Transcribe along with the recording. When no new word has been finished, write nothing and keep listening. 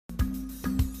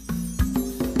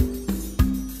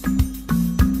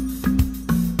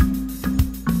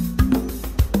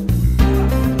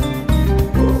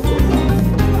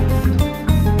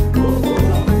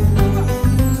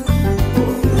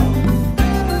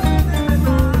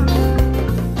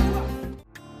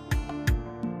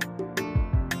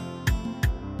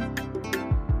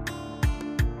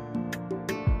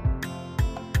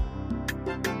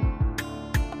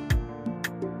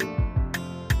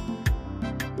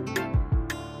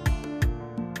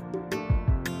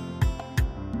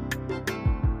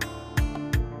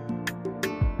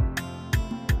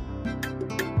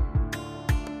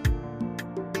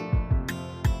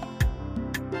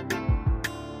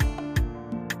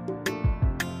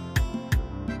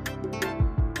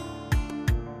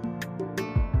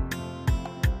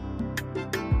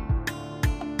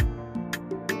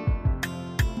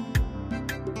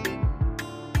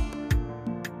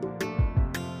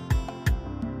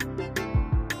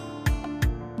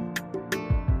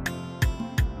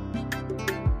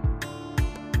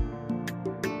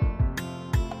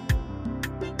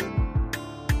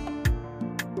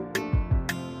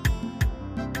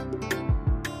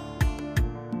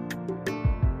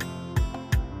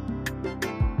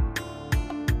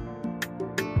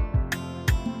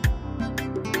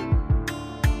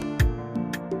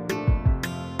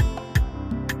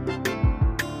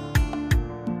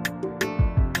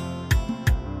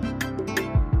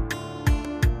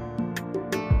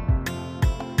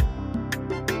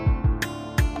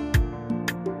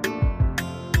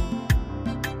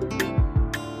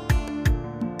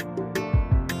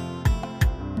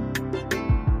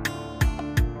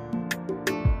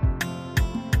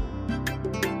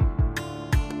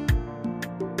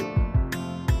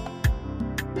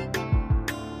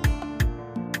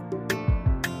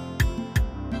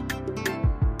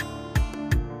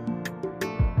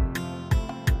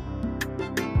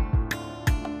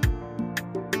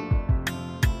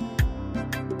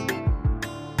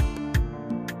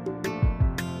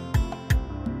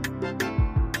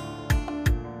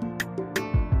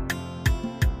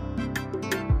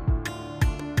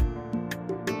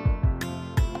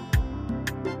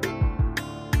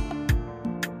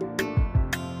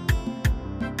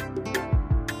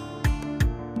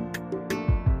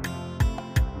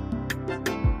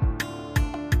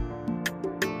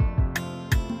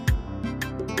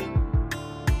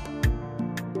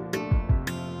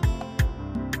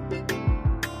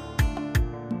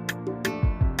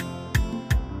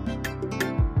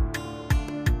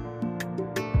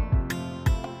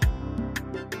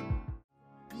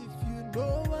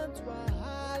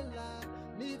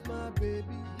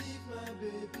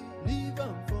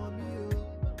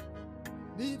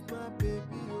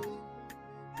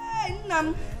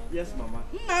Yes, Mama.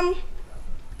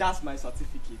 That's my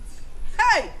certificate.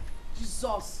 Hey!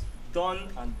 Jesus! Done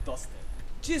and dusted.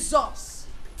 Jesus!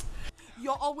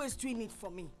 You're always doing it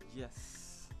for me.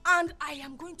 Yes. And I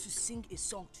am going to sing a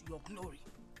song to your glory.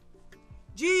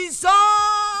 Jesus!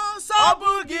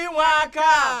 Obugi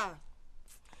waka!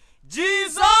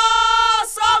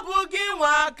 Jesus! Obugi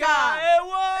waka!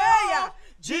 Hey!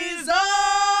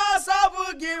 Jesus!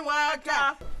 Obugi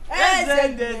waka!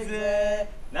 Ezendeze!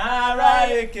 Nara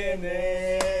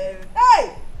ekene.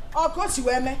 Hey!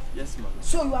 Okosiweme. Yes, Mama.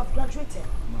 So you have graduated?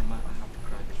 Mama, I have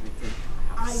graduated.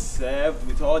 I have served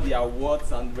with all the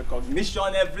awards and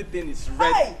recognition. Everything is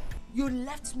ready. Hey! You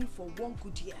left me for 1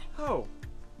 good year. How?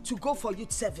 To go for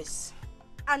youth service.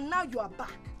 And now you are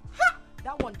back. Ha!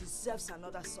 That one deserves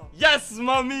another song. Yes,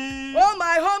 Mommy! Oh,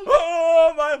 my home!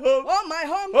 Oh, my home! Oh, my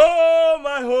home! Oh,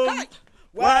 my home! Hey!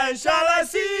 When shall I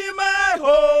see my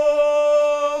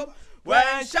home?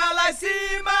 When shall I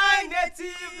see my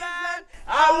native land?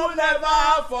 I will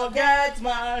never forget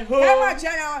my home. Oh, my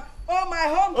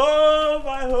home! Oh,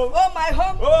 my home! Oh, my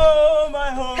home! Oh,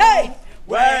 my home! Hey!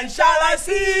 When shall I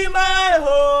see my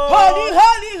home? Holy,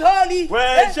 holy, holy!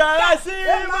 When shall I see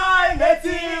my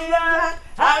native land?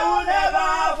 I will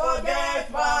never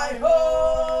forget my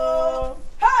home.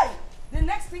 Hey! The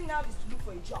next thing now is to look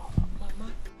for a job.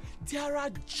 Mama, there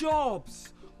are jobs,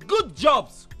 good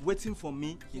jobs, waiting for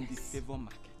me in the favor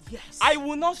market. Yes. I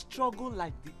will not struggle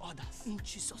like the others. In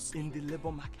Jesus' name. In the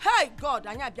labor market. Hey, God,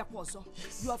 yes.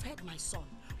 You have heard my son.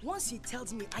 Once he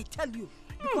tells me, I tell you.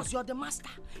 Because you're the master,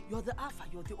 you're the alpha,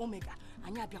 you're the omega.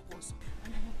 And you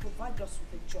provide us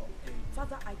with a job.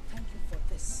 Father, I thank you for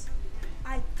this.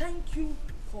 I thank you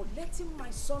for letting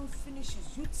my son finish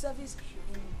his youth service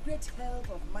in great health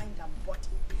of mind and body.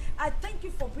 I thank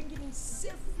you for bringing him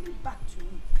safely back to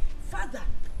you. Father,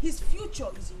 his future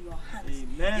is in your hands.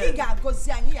 Amen.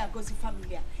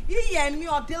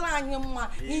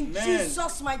 In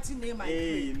Jesus' mighty name I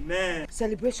pray. Amen.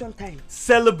 Celebration time.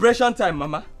 Celebration time,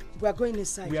 Mama. We are going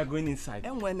inside. We are going inside.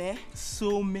 And when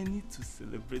so many to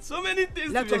celebrate. So many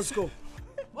things. Let us go.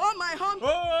 Oh my home.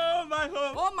 Oh my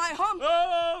home. Oh my home.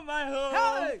 Oh my home.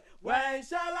 Hey. When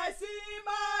shall I see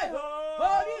my home?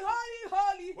 Holy, holy,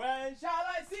 holy. When shall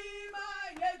I see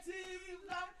my native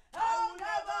land? I will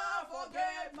never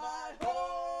forget my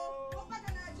home.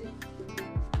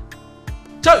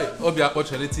 Charlie, Obiako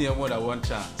charity and more than one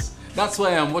chance. That's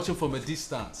why I'm watching from a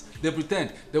distance. They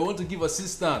pretend they want to give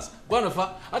assistance.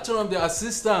 Guanafa, I told them their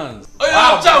assistance. Oh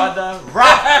yeah, brother,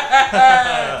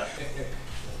 rap.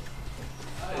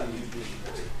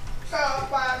 Oh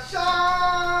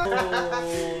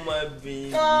my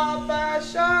baby.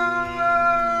 Compassion.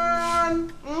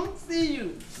 See you.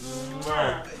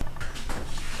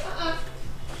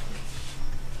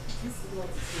 This is what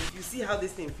it is. You see how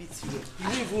this thing fits you. You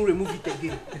won't even remove it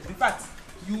again. In fact,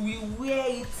 you will wear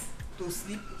it to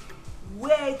sleep,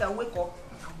 wear it and wake up,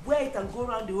 wear it and go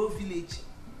around the whole village.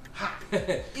 Ha!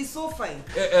 It's so fine.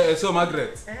 So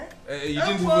Margaret, you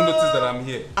didn't even notice that I'm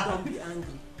here. Don't be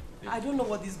angry. I don't know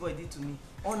what this boy did to me.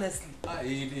 Honestly,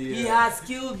 he uh, has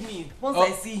killed me. Once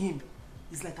I see him,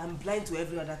 it's like I'm blind to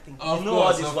every other thing. You know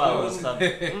what this was? I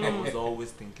was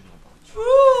always thinking about you.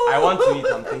 I want to eat,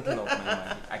 I'm thinking of my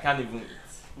mind. I can't even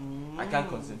eat. I can't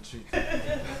concentrate.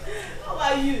 How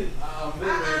are you? I'm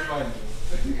very, very fine.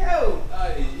 Hell.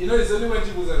 You know, it's only when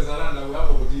people are around that we have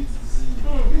opportunity to see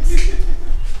you.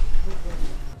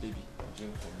 Baby,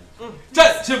 drink for me.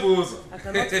 I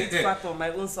cannot eat fat on my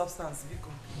own substance.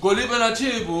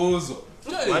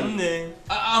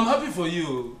 I'm happy for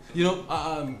you. You know,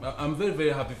 I'm very, very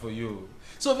happy for you.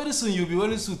 So very soon you'll be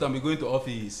wearing suit and be going to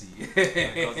office.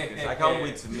 I can't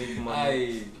wait to make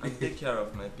money and take care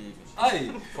of my baby.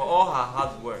 For all her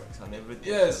hard work and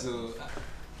everything. Yes.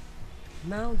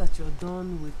 Now that you're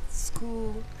done with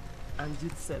school and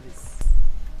youth service,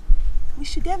 we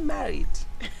should get married.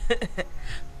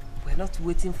 We're not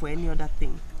waiting for any other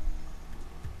thing.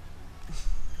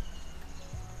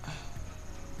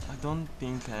 I don't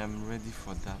think I am ready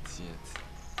for that yet.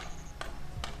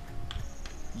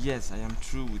 Yes, I am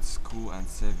through with school and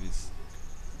service,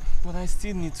 but I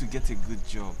still need to get a good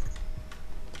job,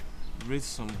 raise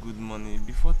some good money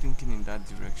before thinking in that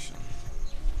direction.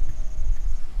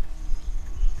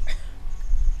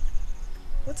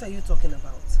 What are you talking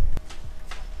about?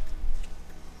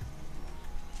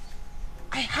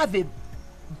 I have a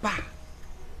bar.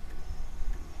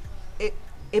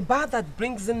 A bar that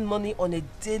brings in money on a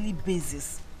daily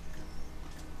basis.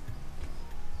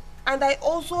 And I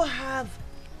also have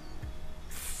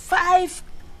 5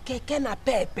 keke na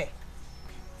pepe.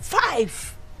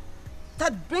 5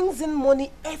 that brings in money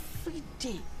every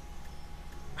day.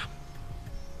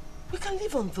 We can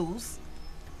live on those.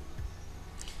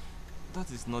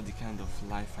 That is not the kind of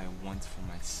life I want for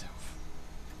myself.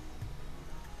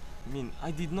 I mean,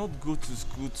 I did not go to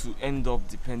school to end up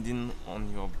depending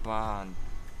on your bar and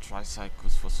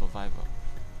tricycles for survival.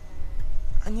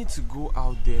 I need to go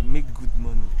out there, make good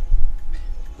money,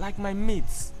 like my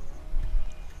mates.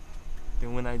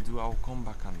 Then when I do, I'll come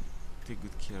back and take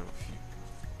good care of you,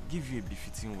 give you a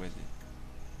befitting wedding,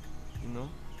 you know?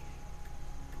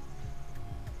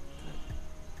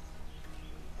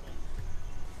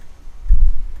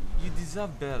 You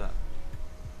deserve better.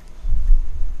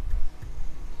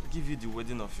 Give you the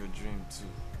wedding of your dream too.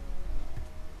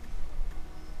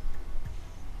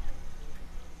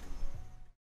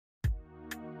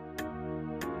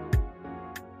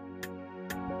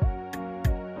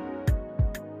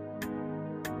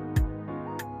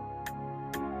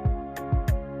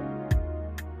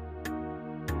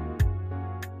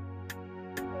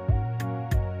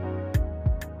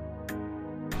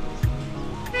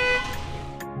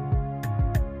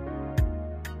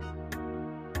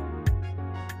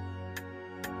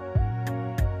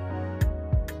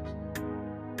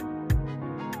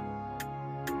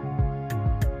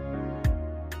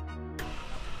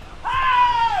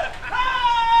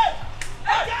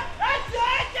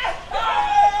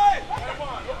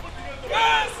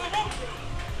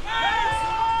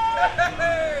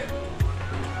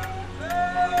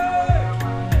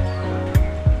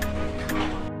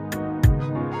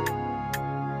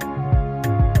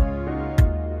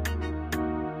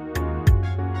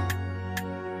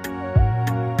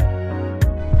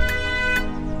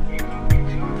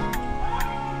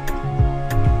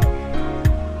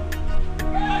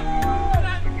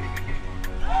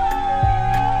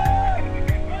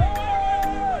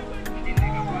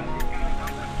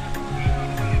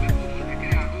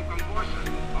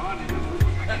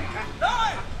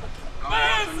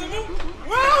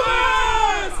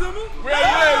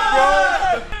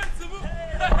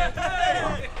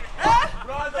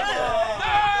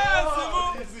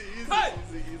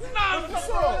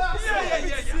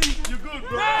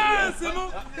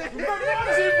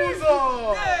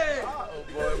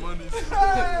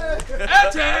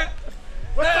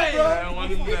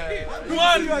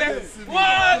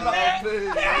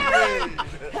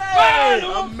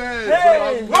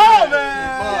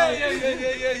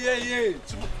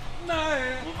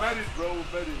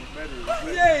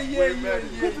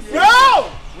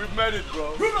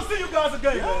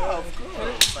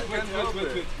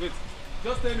 Wait.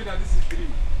 Just tell me that this is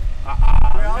dream.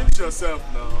 Manage yourself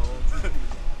now.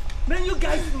 Man, you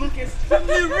guys look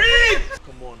extremely rich!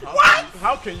 Come on,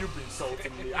 How can you be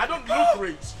insulting me? I don't look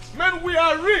rich. Man, we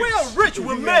are rich. We are rich,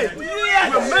 we're made.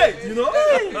 Yes. We're made, you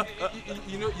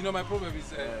know? You know, my problem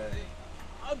is,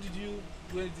 how did you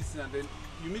do this and then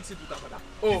you mix it with Agbada.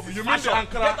 Oh, you mean the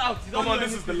Ankara? Get out. Come on,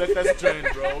 this is the latest trend,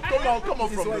 bro. Come on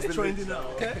from this village now.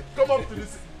 Okay. Come up to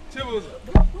this. Chibuzo.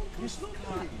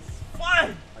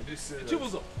 Fine. I just said.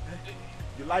 Chibuzo.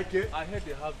 You like it? I heard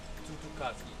they have two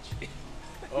cars each.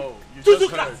 Oh, you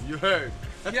just heard. You heard.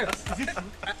 Yes. Is it true?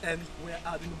 And we're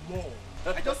adding more.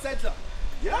 I just said that.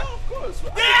 Yeah, of course.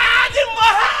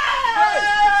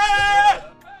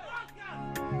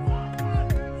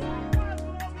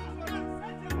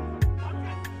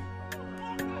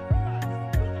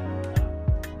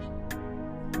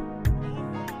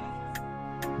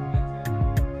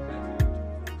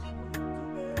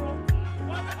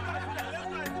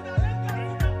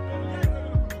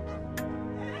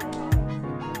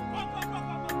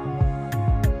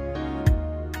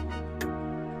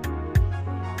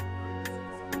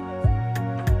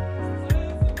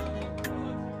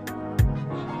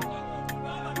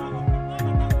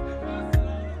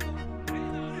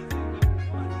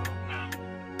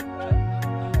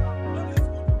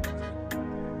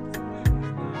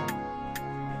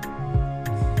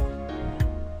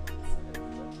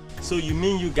 So you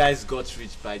mean you guys got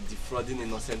rich by defrauding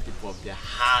innocent people of their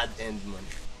hard-earned money?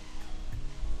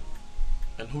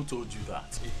 And who told you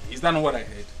that? Is that not what I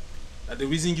heard? That the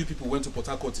reason you people went to Port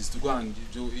Harcourt is to go and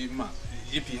do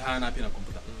AP hand up in a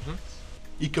computer.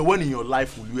 Ike, when in your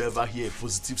life will you ever hear a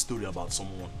positive story about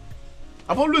someone?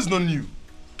 I've always known you.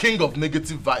 King of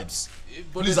negative vibes.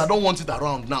 Please, I don't want it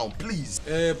around now, please.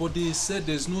 But they said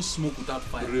there's no smoke without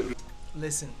fire.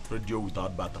 Listen. Radio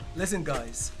without battery. Listen,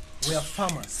 guys. We are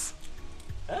farmers.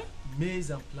 Maize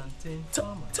and plantain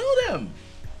farmers. Tell them.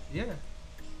 Yeah.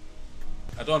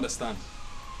 I don't understand.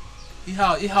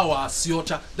 Ihawa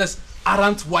Siocha, that's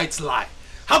arrant white lie.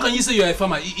 How can you say you're a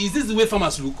farmer? Is this the way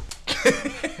farmers look?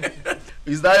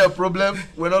 Is that your problem?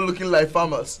 We're not looking like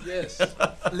farmers. Yes.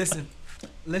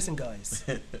 Listen, guys.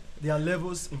 There are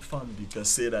levels in farming. You can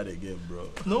say that again, bro.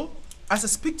 No, as I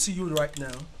speak to you right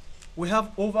now, we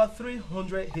have over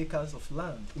 300 acres of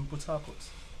land in Port Harcourt.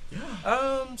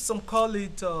 Yeah. Some call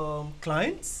it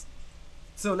clients.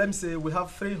 So let me say we have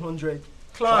 300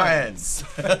 clients.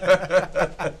 But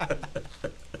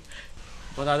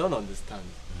I don't understand.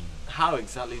 How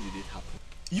exactly did it happen?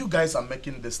 You guys are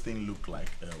making this thing look like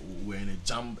we're in a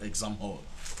jam exam hall.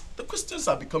 The questions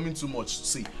are becoming too much.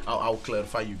 See, I'll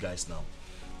clarify you guys now.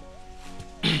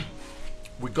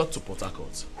 We got to Port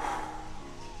Harcourt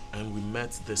and we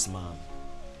met this man.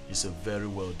 He's a very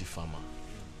wealthy farmer.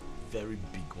 Very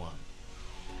big one.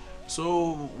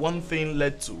 So one thing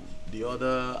led to the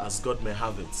other, as God may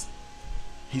have it.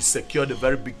 He secured a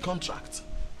very big contract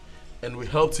and we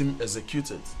helped him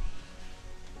execute it.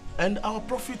 And our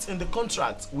profit in the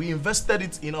contract, we invested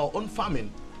it in our own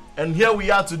farming. And here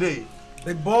we are today.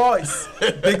 Big boys,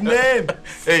 big name.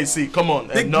 Hey, see, come on.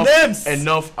 Big names.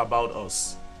 Enough about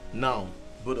us. Now,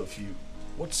 both of you,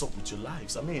 what's up with your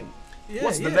lives? I mean,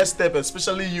 what's the next step,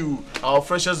 especially you, our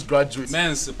freshest graduates?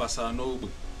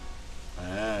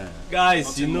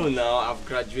 Guys, you know now I've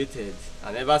graduated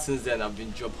and ever since then I've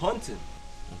been job hunting.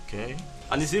 Okay.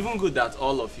 And it's even good that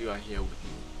all of you are here with me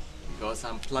because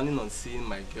I'm planning on seeing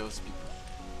my girl's people.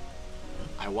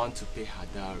 I want to pay her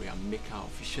dowry and make her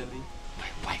officially my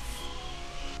wife.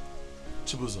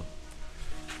 Chibuzo,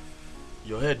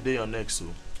 your head there, your neck, so.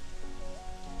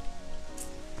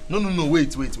 No,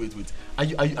 wait.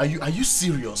 Are you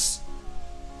serious?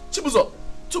 Chibuzo,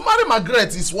 to marry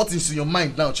Margaret is what is in your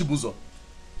mind now, Chibuzo.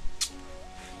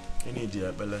 You need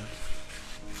the Ebele.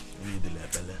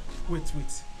 Wait.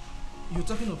 You're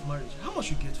talking of marriage. How much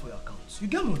you get for your accounts? You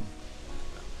get money?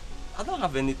 I don't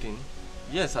have anything.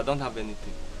 Yes, I don't have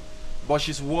anything. But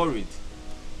she's worried.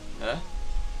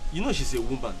 You know she's a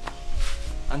woman.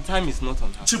 And time is not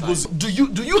on her Chibuzo,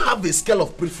 side. do you have a scale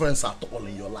of preference at all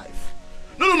in your life?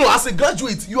 No. As a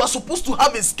graduate, you are supposed to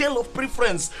have a scale of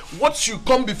preference. What should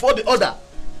come before the other?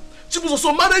 Chibuzo,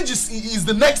 so marriage is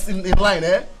the next in line,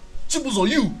 eh? Chibuzo,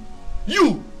 you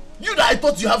that I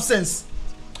thought you have sense.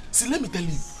 See, let me tell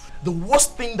you, the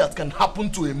worst thing that can happen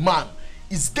to a man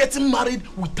is getting married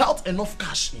without enough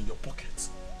cash in your pocket.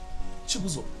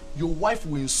 Chibuzo, your wife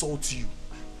will insult you.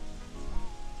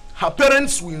 Her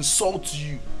parents will insult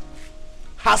you.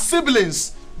 Her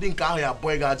siblings didn't carry her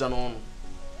boy gajan on.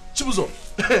 Chibuzo,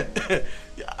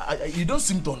 you don't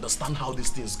seem to understand how these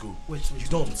things go. Wait. You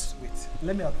don't. Wait.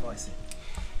 Let me advise you.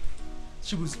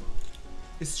 Chibuzo,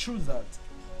 it's true that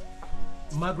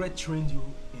Margaret trained you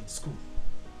in school.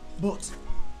 But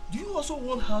do you also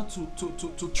want her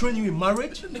to train you in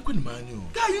marriage?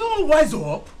 Guy, you don't wise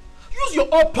up. Use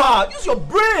your upper, use your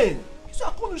brain. Use your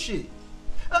akonushi.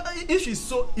 If she's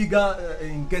so eager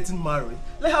in getting married,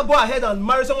 let her go ahead and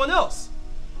marry someone else.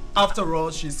 After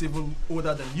all, she's even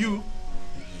older than you.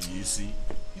 You see?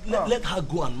 Let her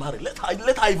go and marry. Let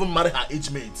her even marry her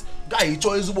age mate. Guy,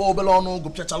 choice go belong go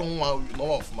piachalon no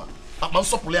off man. I'm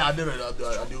so play are they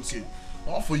okay?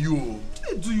 Not for you.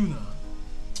 Hey, do you now?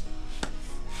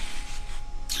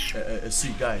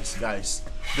 See guys,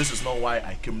 this is not why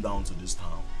I came down to this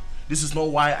town. This is not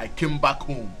why I came back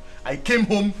home. I came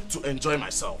home to enjoy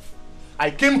myself. I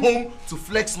came home to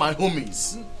flex my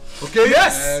homies. Okay?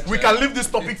 Yes! We can leave this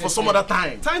topic for some other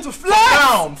time. Time to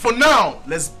flex! For now,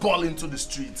 let's ball into the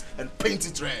streets and paint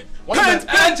it red. Paint!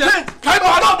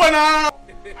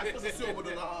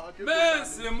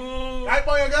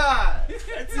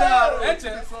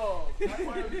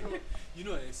 You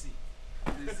know, I see.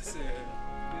 This is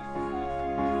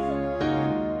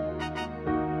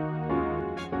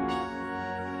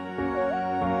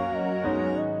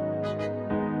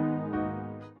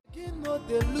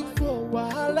they look for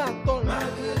wahala tall. Not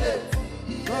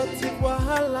if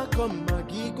wahala come,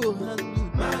 Maggie go handle.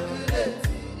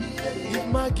 If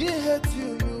Maggie hate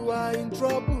you, you are in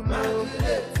trouble now.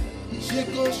 She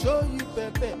go show you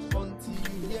pepe until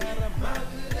you hear her.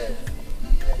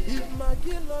 If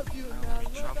Maggie love you, I'll be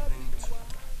traveling to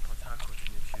Port Harcourt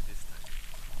in a few days' time.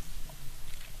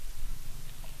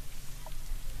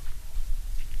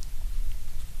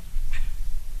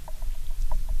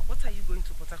 What are you going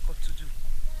to Port Harcourt to do?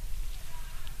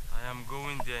 I am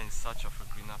going there in search of a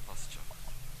greener pasture.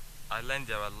 I learned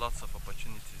there are lots of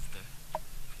opportunities there.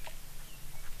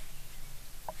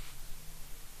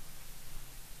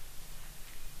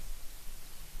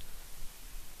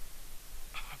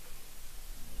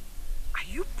 Are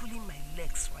you pulling my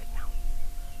legs right now?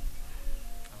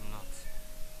 I'm not.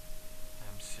 I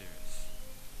am serious.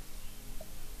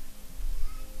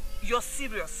 You're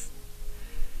serious?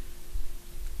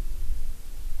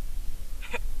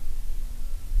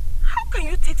 How can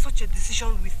you take such a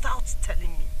decision without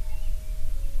telling me?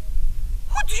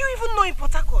 Who do you even know in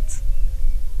Port Harcourt?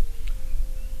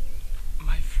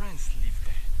 My friends live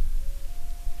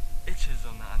there.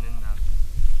 Echezona and Enam.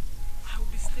 I will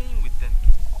be staying with them.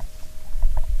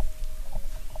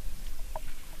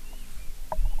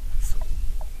 So,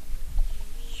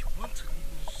 you want to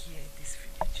leave me here in this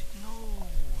village? No.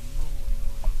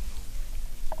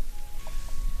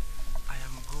 I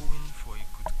am going for a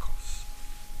good cause.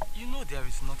 You know there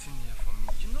is nothing here for me.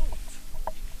 You know it.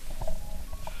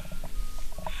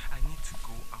 I need to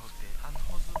go out there and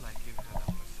hustle like every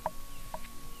other person.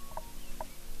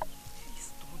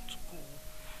 Please don't go.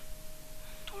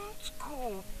 Don't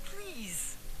go,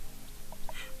 please.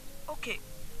 Okay,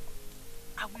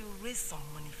 I will raise some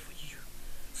money for you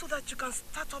so that you can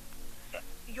start up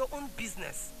your own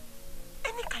business.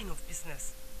 Any kind of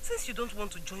business. Since you don't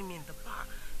want to join me in the bar.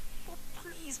 But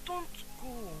please don't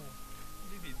go.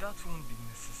 Baby, that won't be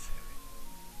necessary.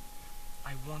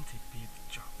 I want a paid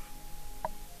job.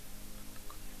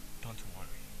 Don't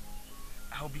worry.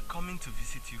 I'll be coming to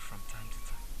visit you from time to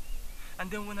time. And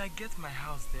then when I get my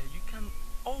house there, you can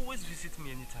always visit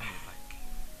me anytime you like.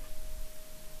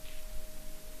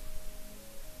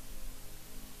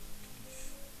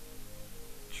 Please,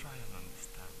 try and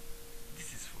understand.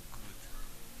 This is for good.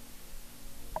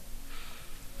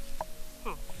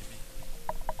 Baby,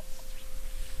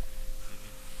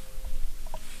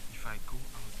 if I go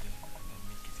out there and I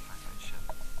make it financial,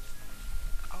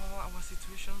 our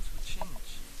situations will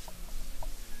change.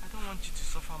 I don't want you to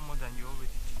suffer more than you already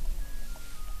do.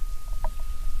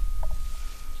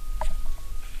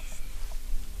 Please.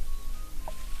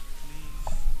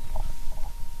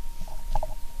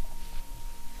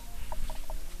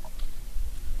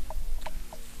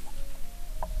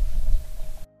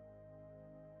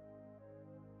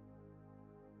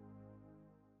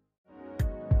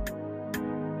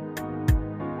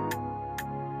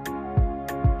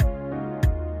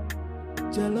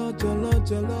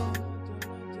 Jello,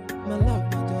 my love,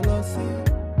 my jealousy,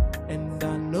 and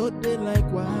I know they like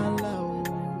wahala, oh,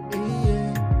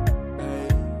 yeah. Hey.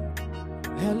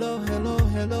 Hello,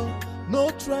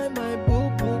 no try my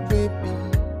boo-boo, baby,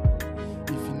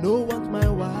 if you no want my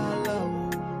wahala, oh,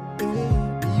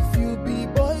 hey. If you be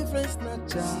boyfriend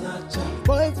snatcher,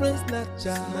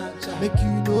 make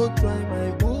you no try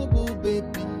my boo-boo,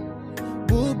 baby,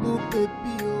 oh.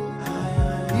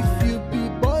 If you be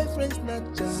boyfriend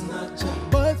snatcher,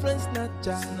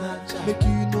 make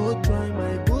you no try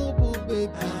my boo-boo,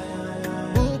 baby,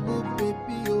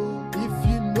 oh. If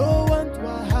you no want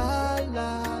wahala,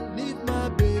 leave my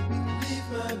baby,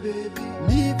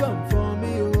 leave am for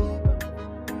me, oh.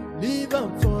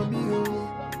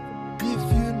 If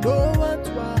you no want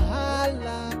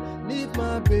wahala, leave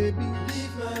my baby,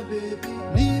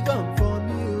 leave am for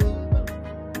me, oh.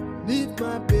 Leave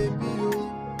my baby.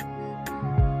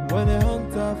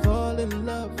 in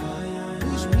love.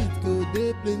 Bush meat go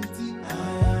dey plenty.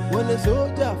 When a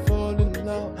soldier fall in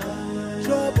love,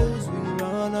 troubles we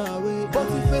run away. But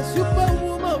if a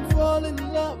superwoman fall in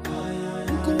love,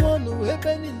 you can want to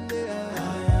happen in there.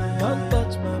 Don't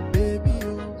touch my baby,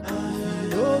 oh. If you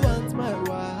don't want my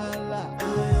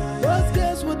wahala. Those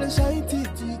girls with the shine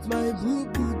teeth with my boo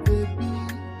boo baby.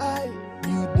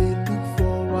 You dey look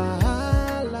for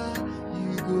wahala,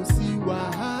 you go see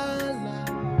wahala.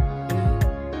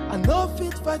 I no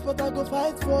fit fight, but I go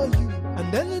fight for you.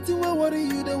 And anything will worry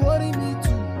you, they worry me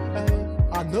too.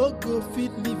 I no go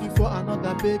fit leave you for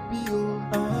another baby, oh.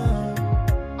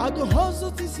 I go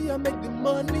hustle to see I make the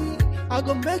money. I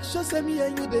go make sure say me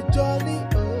and you the jolly.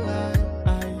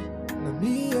 Now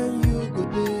me and you go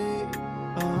day.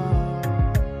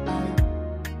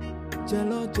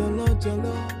 Jello, jello,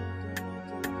 jello.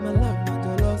 My love, my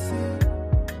jealousy.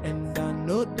 And I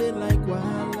know they like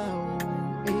wahala, oh.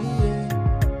 Yeah.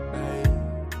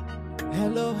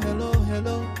 Hello, hello,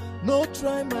 hello. No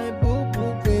try my boo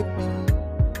boo baby.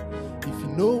 If you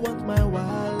no want my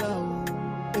wahala,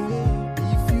 oh.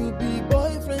 If you be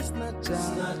boyfriend snatcher,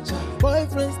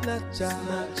 boyfriend snatcher,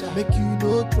 make you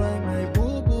no try my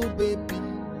boo boo baby,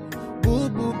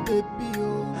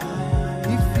 oh.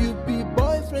 If you be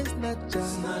boyfriend snatcher,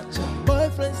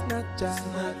 boyfriend snatcher,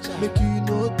 make you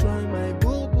no try my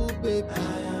boo boo baby, oh.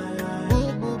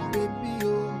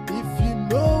 If you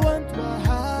no want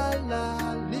wahala,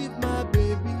 leave my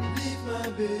baby,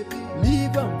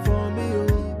 leave am for me, oh.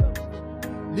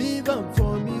 Leave am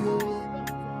for me, oh.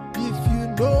 If you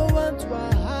no want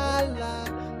wahala,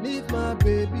 leave my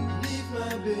baby,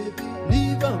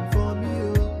 leave am for me,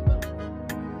 oh.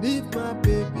 Leave my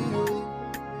baby, oh.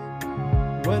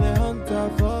 When a hunter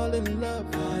fall in love,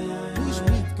 bush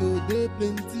meat go dey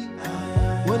plenty.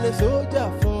 When a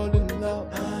soldier fall in love,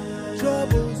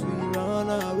 troubles we run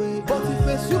away. But if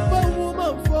a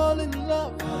superwoman fall in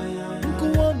love, you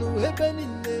can want to happen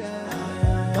in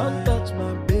there. Don't touch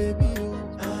my baby, oh.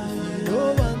 If you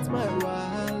don't want my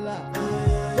wahala.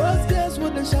 Those girls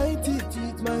with the shine teeth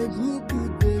with my boo boo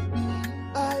baby.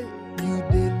 You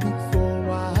dey look for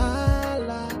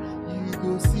wahala, you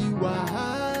go see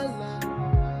wahala.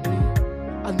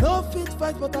 I no fit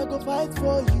fight, but I go fight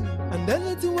for you. And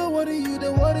anything will worry you, they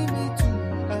worry me too.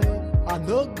 I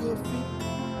no go fit.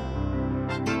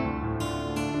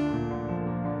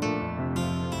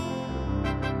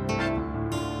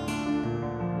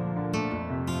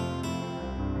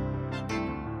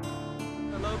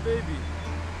 Hello, baby.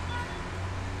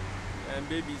 And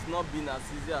baby, it's not been as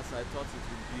easy as I thought it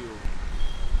would be.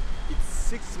 It's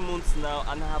 6 months now,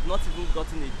 and I have not even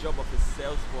gotten a job of a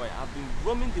sales boy. I've been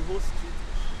roaming the whole street.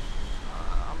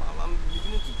 I'm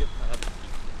beginning to get tired.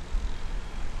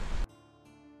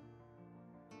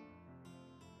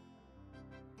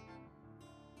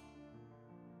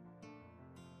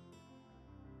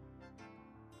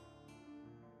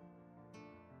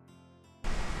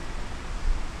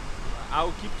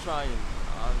 I'll keep trying.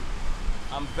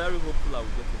 I'm very hopeful I will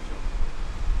get a job.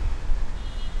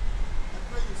 I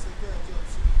pray you secure a job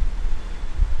soon.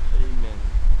 Amen.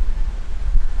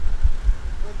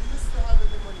 But do you still have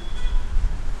any money?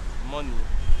 Money?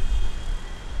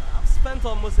 I've spent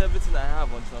almost everything I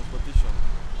have on transportation.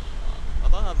 I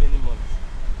don't have any money.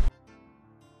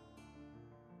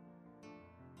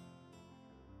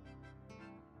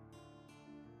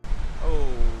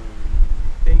 Oh,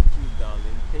 thank you,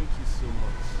 darling. Thank you so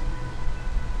much.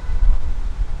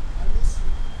 I miss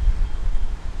you.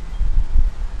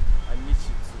 I miss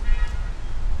you too.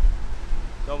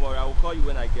 Don't worry, I will call you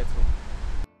when I get home.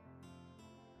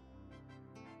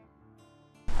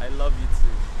 I love you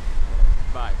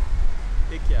too. Bye.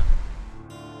 Take care.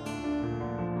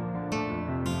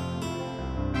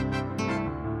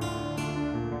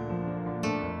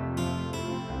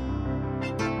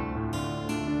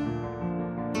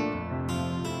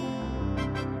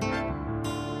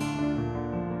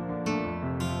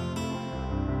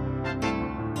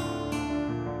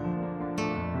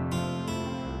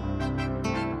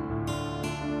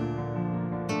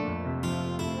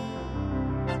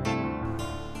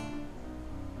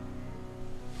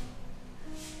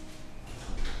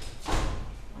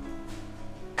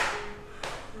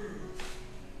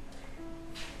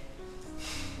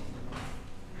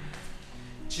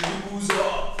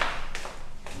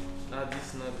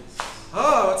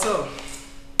 Ah, what's up?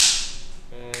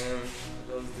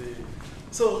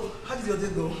 So, how did your day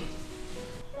go?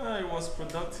 It was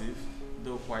productive,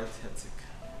 though quite hectic.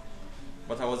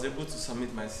 But I was able to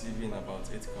submit my CV in about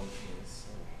 8 companies.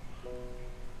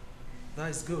 That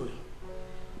is good.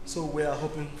 So we are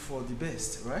hoping for the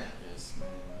best, right? Yes, man.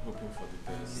 Hoping for the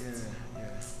best.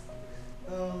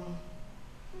 Yeah.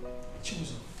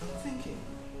 Chibuzo, I'm thinking,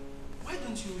 why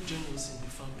don't you join us in the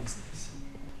farm business?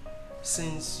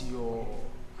 Since your,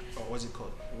 what's it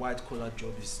called, white collar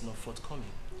job is not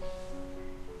forthcoming.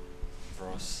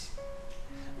 Bros,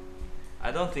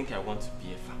 I don't think I want to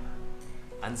be a farmer.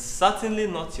 And certainly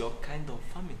not your kind of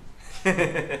farming.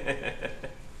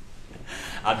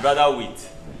 I'd rather wait.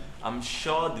 I'm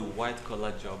sure the white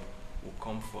collar job will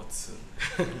come forth soon.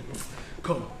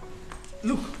 Come.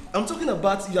 Look, I'm talking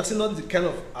about you are saying not the kind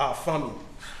of farming.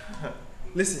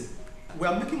 Listen, we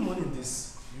are making money in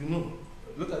this. You know.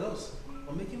 Look at us.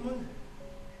 We're making money.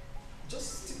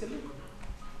 Just take a look.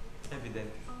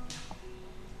 Evidently.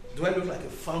 Do I look like a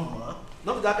farmer?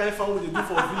 Not that kind of farm we do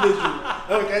for a village.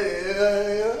 Okay,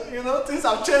 you know, things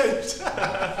have changed.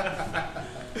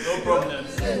 No problem.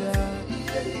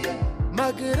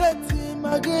 Margaretti,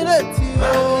 Margaretti,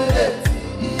 oh.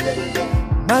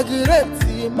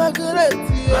 Margaretti,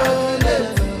 Margaretti, oh.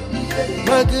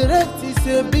 Margaretti's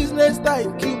a business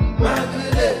tycoon.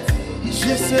 Margaretti,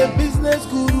 she's a business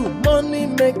guru, money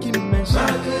making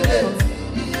machine.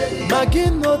 Maggie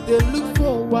no they look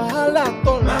for wahala at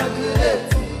all.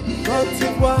 But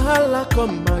if wahala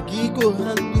come, Maggie go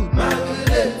handle.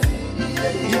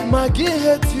 If Maggie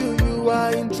hate you, you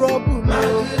are in trouble.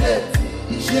 No.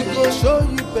 She go show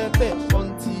you pepe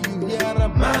until you hear her.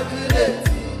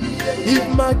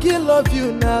 If Maggie love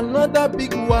you, now another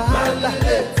big wahala.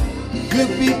 You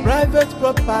be private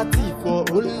property for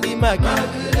only Maggie.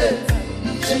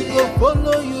 She go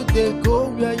follow you, they go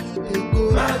where you they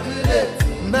go.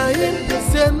 Now him they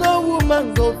say no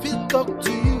woman go fit talk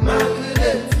to you.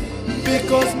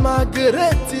 Because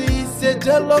Margaret is a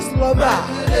jealous lover.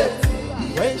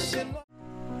 When she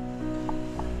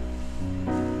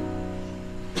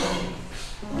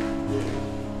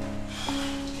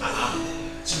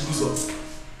Chibuzo,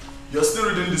 you're still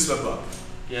reading this paper?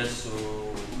 Yes, so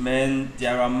man,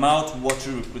 there are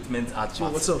mouth-watering recruitment ads.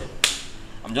 What's up?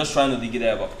 I'm just trying to dig it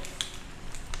out.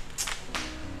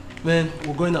 Man,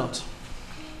 we're going out.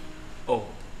 Oh.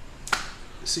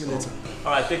 See you later.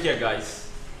 Alright, take care guys.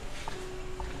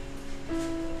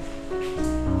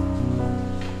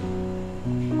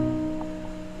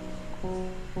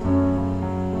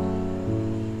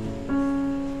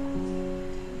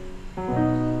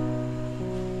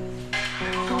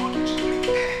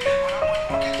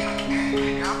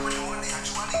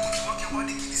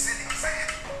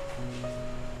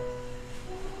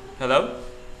 Hello?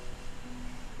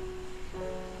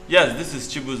 Yes, this is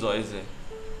Chibuzo, is it?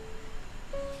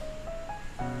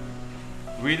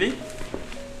 Really?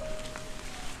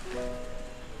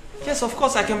 Yes, of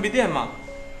course I can be there, ma.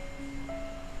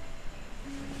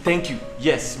 Thank you.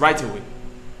 Yes, right away.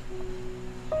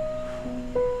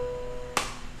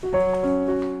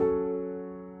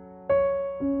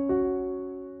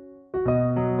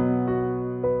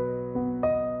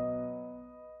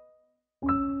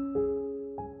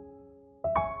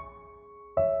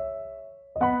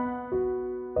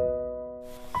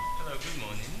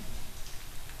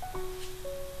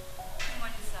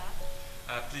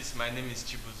 Please, my name is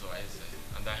Chibuzo Eze,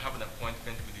 and I have an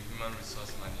appointment with the Human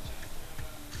Resource Manager.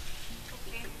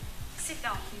 Okay. Sit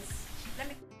down, please. Let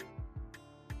me...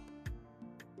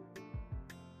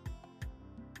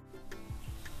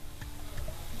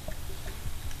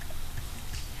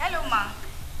 Hello, ma.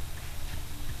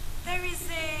 There is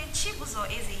a Chibuzo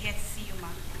Eze here to see you, ma.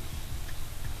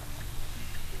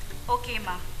 Okay,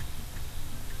 ma.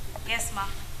 Yes, ma.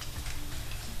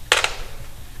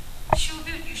 She'll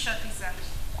be with you shortly, sir.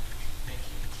 Thank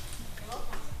you. You're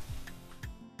welcome.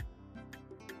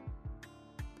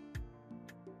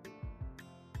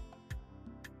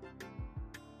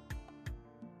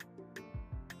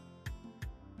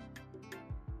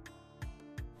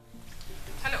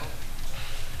 Hello.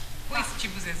 Who is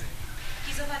Chibuzo?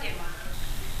 He's over there, ma.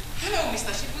 Hello,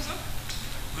 Mr. Chibuzo.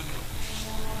 Good morning.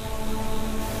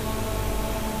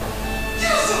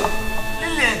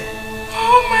 Lillian!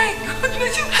 Oh my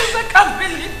goodness, I can't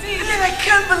believe it. Lillian, I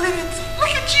can't believe it. Look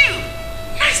at you.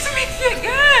 Nice to meet you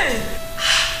again.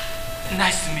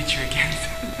 Nice to meet you again.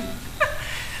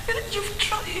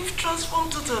 You've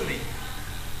transformed totally.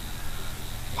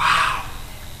 Wow.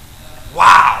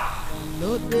 Wow.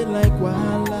 no they like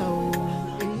wahala. Oh.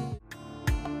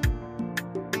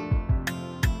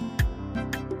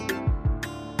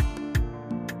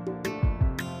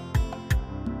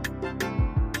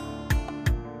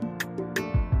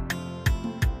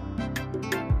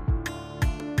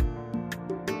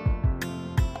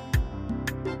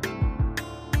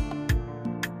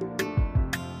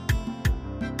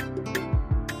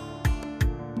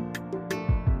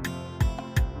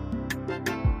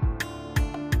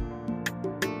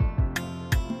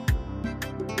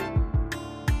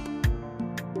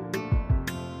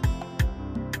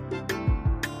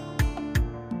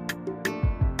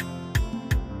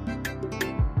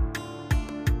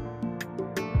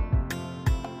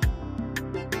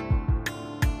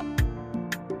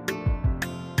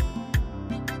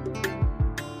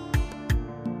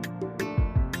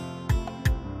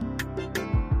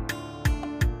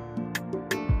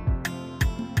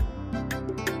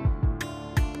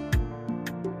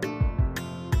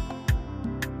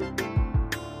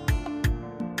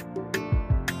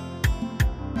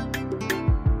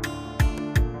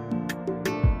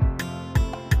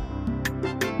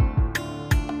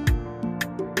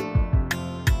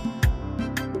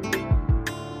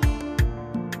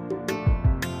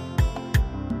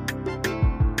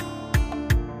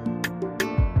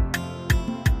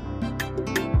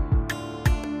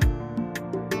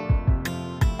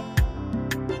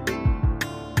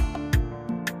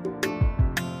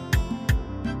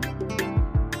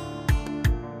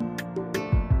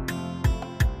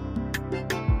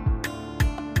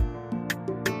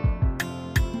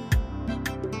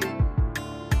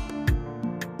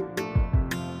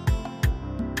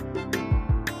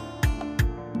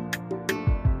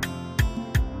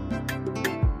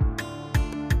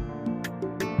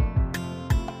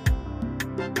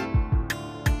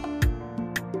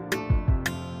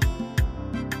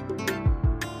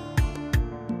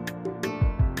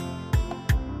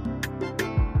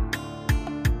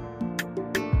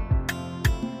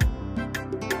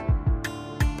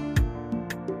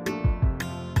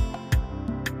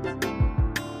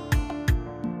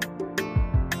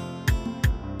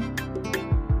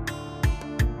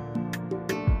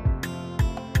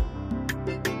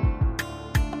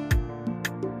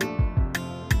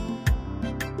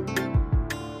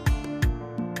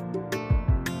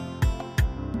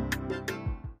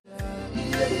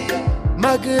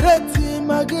 Margaretti,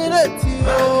 Margaretti,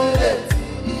 oh.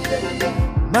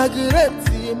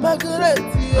 Margaretti,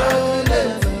 Margaretti, oh.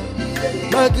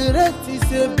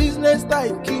 Margaretti's a business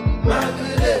tycoon.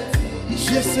 Margaretti,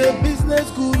 she's a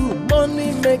business guru,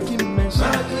 money making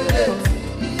machine.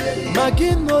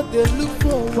 Maggie no they look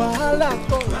for wahala.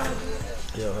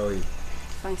 Yo, how are you?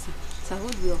 Fine, sir. Sir,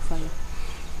 what will we offer you?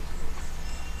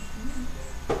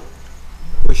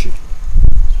 Who is she?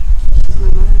 She's my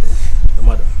mother. Your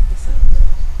mother? Yes, sir.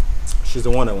 She's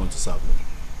the one I want to serve me.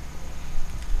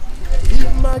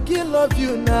 If Maggie love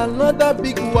you, now another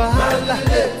big wahala.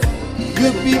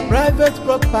 You be private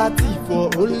property for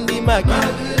only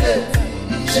Maggie.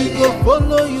 She go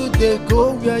follow you, they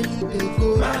go where you they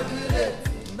go.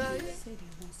 He said he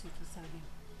wants you to serve him.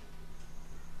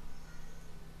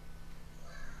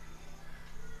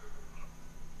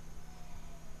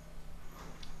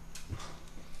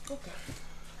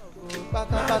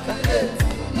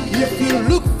 If you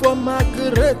look for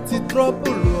Margaretti,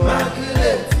 trouble.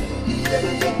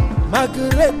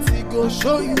 Margaretti go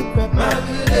show you pepper.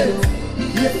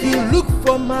 If you look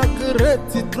for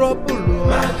Margaretti, trouble.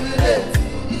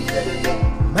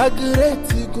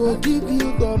 Margaretti go give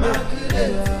you the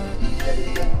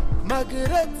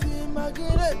Margaretti,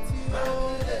 Margaretti,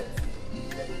 oh.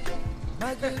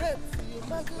 Margaretti,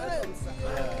 Margaretti.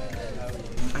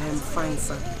 I am fine,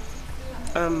 sir.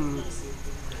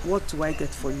 What do I get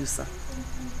for you, sir?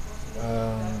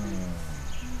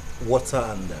 Water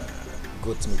and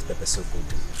goat meat pepper soup.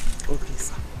 Okay,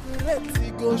 sir.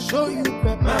 Margaretti go show you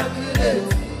pepper.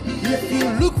 If you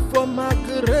look for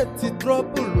Margaretti,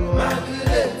 trouble.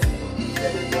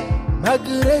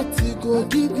 Margaretti go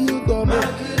give you the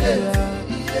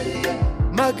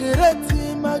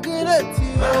Margaretti, Margaretti,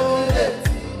 oh.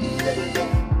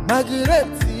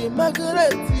 Margaretti,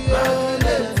 Margaretti, oh.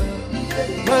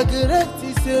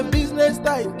 Margaretti's a business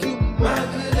tycoon.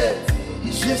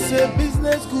 She's a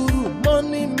business guru,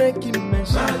 money making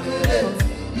machine.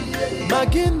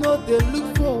 Maggie no they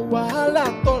look for wahala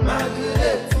at all.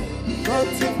 But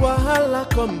if wahala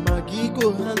come, Maggie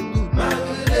go handle.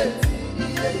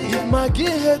 If Maggie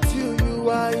hate you, you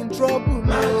are in trouble.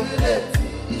 No.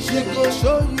 She go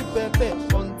show you pepe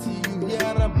until you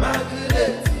hear a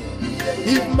Margaret.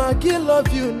 If Maggie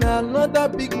love you, now another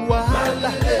big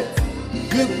wahala.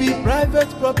 You be private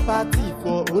property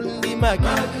for only Maggie.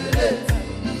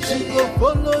 She go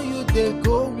follow you, they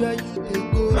go where you they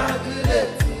go.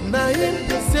 Now him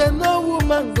they say no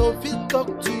woman go fit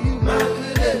talk to you.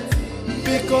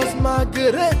 Because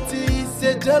Margaret is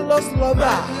a jealous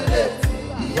lover.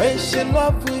 When she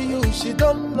love for you, she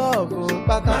don't love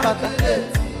pata pata.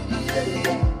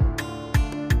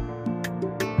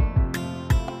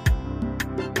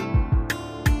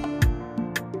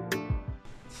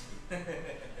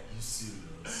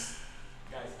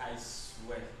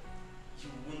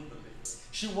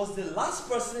 She was the last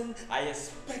person I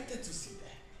expected to see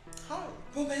there. How?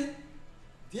 But then,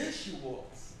 there she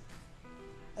was.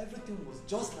 Everything was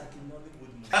just like in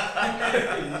Nollywood movie.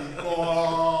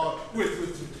 Oh, wait.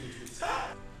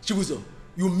 Chibuzo,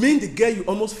 you mean the girl you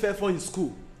almost fell for in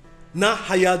school now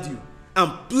hired you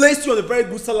and placed you on a very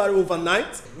good salary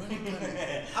overnight?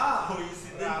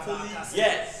 Coincidentally,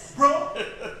 yes. Bro,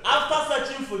 after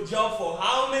searching for job for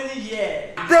how many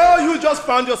years? Bro, you just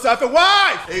found yourself a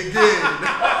wife! Again.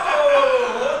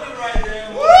 Hold it right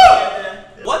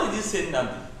there. What did you say,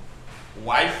 Nabi?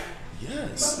 Wife?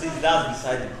 Yes. Please, that's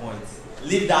beside the point.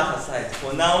 Leave that aside.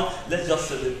 For now, let's just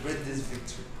celebrate this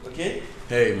victory, okay?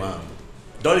 Hey man,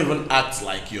 don't even act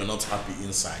like you're not happy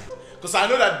inside. Because I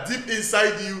know that deep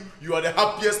inside you, you are the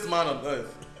happiest man on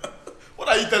earth. What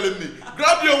are you telling me?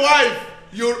 Grab your wife!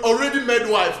 You're already made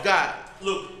wife, guy.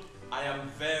 Look, I am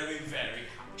very, very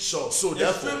happy. Sure, so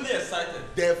therefore, extremely excited.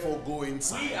 Therefore, go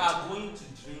inside. We are going to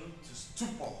drink to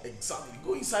stupor. Exactly.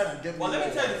 Go inside and get me. Well, let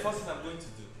me tell you the first thing I'm going to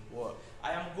do. What?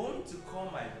 I am going to call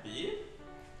my babe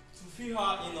to fill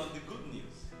her in on the good news.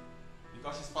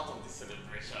 Because she's part of the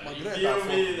celebration. Margaret, you feel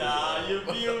me now? You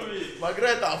feel me?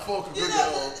 Margaret, fuck. You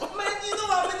know, man, you know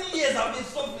how many years I've been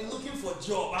suffering looking for a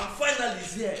job and finally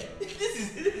it's here.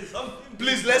 This is something.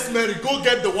 Please, let's marry. Go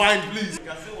get the wine, please.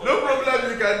 No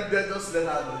problem. You can just let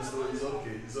her know. So it's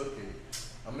okay. It's okay.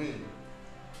 I mean.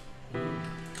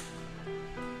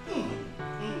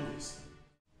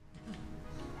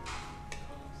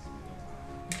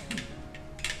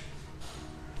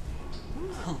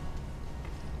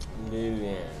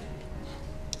 Lillian.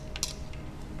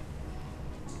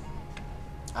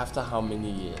 After how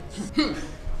many years?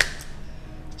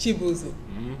 Chibuzo.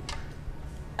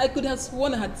 I could have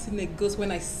sworn I had seen a ghost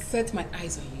when I set my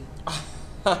eyes on you.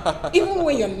 Even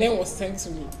when your name was sent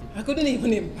to me, I couldn't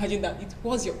even imagine that it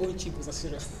was your own Chibuzo,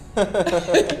 seriously.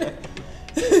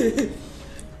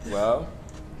 Well,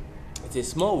 it's a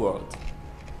small world.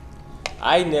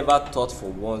 I never thought for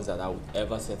once that I would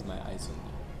ever set my eyes on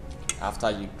you.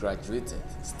 After you graduated,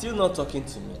 still not talking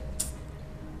to me.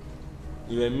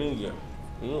 You're a mean girl.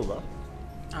 You know, bro?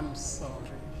 I'm sorry.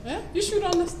 You should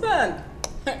understand.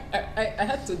 I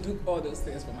had to do all those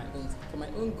things for my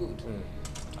own good.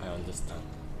 I understand.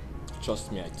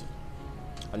 Trust me, I do.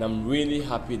 And I'm really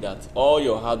happy that all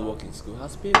your hard work in school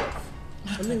has paid off.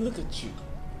 I mean, look at you.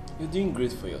 You're doing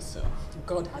great for yourself.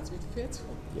 God has been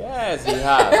faithful. Yes, he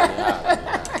has.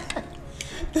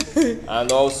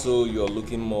 And also, you're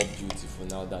looking more beautiful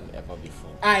now than ever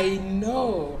before. I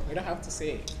know. You don't have to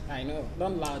say it. I know.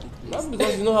 Don't loud it, please. That's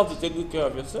because you know how to take good care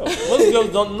of yourself. Most girls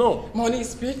don't know. Money is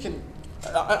speaking.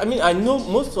 I mean, I know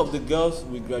most of the girls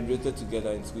we graduated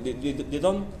together in school, they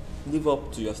don't live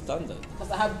up to your standard.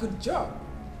 Because I have a good job.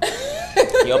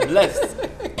 You're blessed.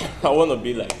 I want to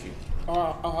be like you.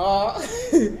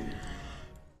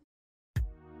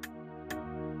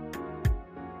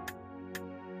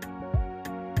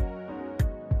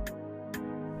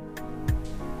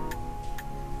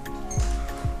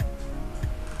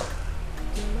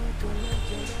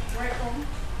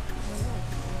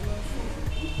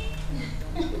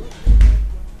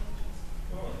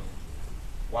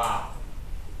 Wow.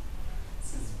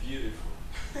 This is beautiful.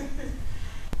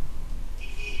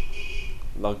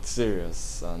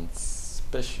 Luxurious and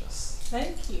spacious.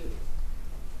 Thank you.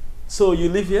 So you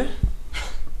live here?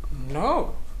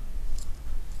 No.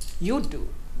 You do.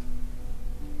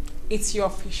 It's your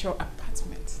official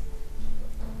apartment.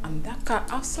 And that car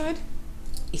outside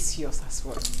is yours as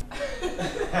well.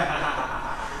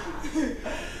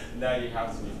 Now you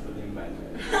have to be putting my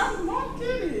name. I'm not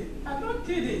kidding. I'm not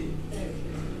kidding.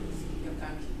 You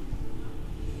can't.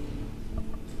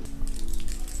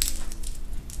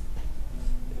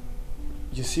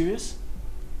 You serious?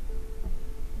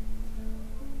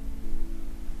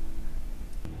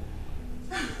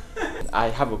 I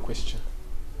have a question.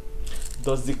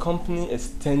 Does the company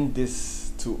extend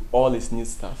this to all its new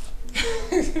staff?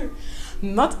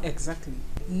 Not exactly.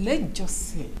 Let's just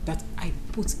say that I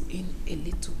put in a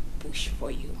little push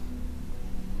for you.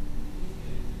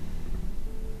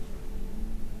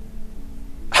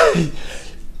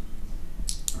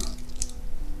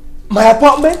 My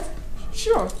apartment?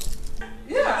 Sure.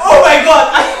 Yeah. Oh my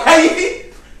god!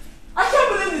 I can't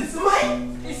believe it's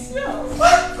mine! It's yours.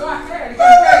 What? Go ahead. Go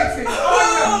ahead.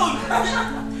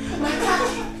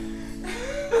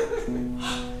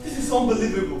 This is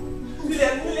unbelievable.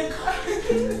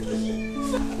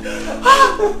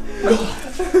 God,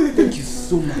 thank you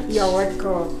so much. You're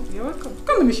welcome. You're welcome.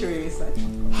 Come, let me show you inside.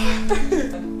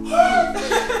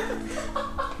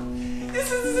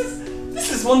 This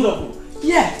is wonderful.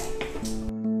 Yeah.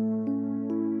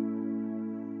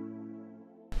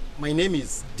 My name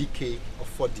is DK of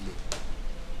Fordile.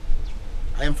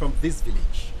 I am from this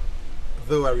village,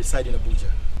 though I reside in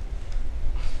Abuja.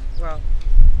 Wow.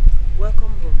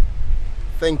 Welcome home.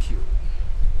 Thank you.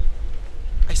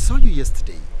 I saw you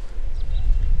yesterday,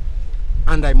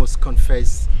 and I must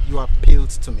confess you appealed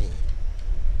to me.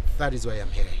 That is why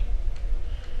I'm here.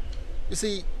 You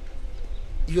see,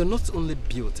 you're not only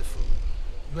beautiful,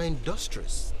 you're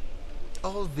industrious.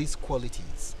 All these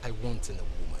qualities I want in a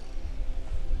woman.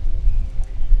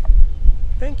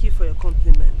 Thank you for your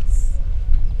compliments.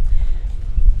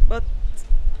 But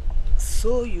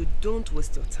so you don't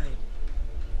waste your time,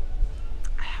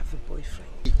 I have a boyfriend.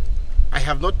 I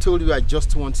have not told you I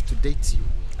just want to date you.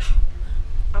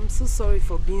 I'm so sorry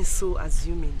for being so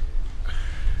assuming.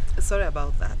 Sorry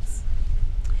about that.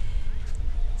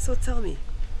 So tell me,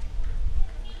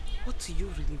 what do you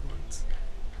really want?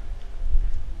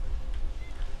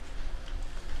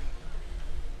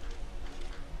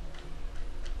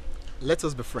 Let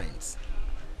us be friends.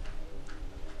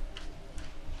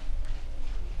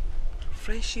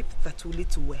 Friendship that will lead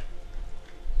to where?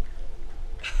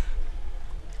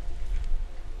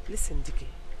 Listen, Dike,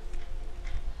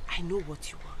 I know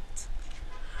what you want,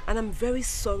 and I'm very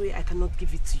sorry I cannot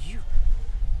give it to you.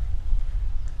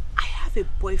 I have a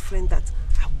boyfriend that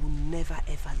I will never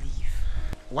ever leave.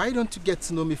 Why don't you get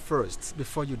to know me first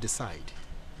before you decide?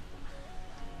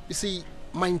 You see,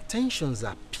 my intentions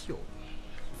are pure,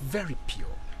 very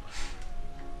pure.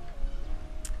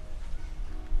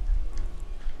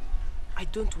 I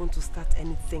don't want to start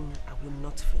anything I will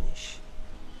not finish.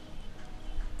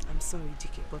 I'm sorry,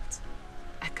 Dike, but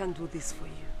I can't do this for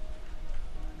you.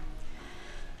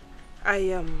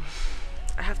 I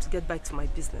have to get back to my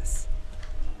business.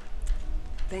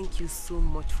 Thank you so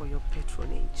much for your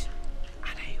patronage,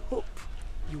 and hope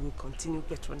you will continue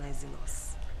patronizing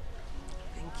us.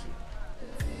 Thank you.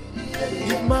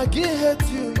 If Maggie hates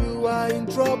you, you are in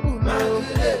trouble now.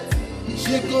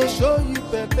 She go show you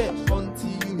Pepe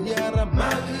until you hear a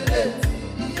Maggie.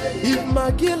 If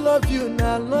Maggie love you,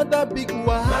 now another big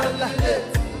wahala.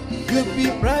 You be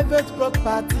private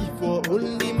property for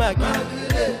only Maggie.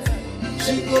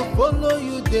 She go follow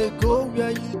you, they go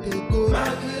where you they go.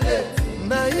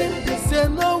 Now if they say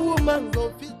no woman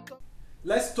go fit.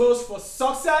 Let's toast for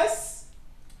success,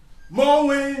 more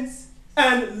wins,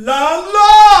 and long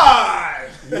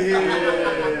life!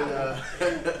 Yeah.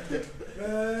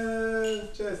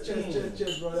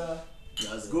 Cheers, brother.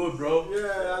 That's good, bro.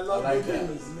 Yeah, I love like good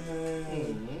wins,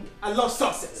 man. I love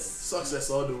success. Success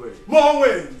all the way. More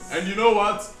wins. And you know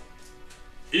what?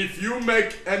 If you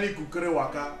make any kukere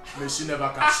waka, may she never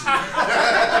catch you.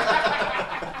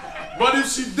 But if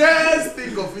she dares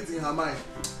think of it in her mind,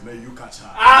 may you catch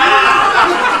her.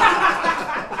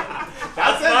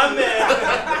 That's fun, man.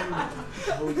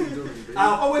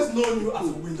 I've always known you as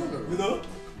a winner, you know?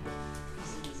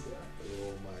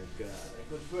 Oh my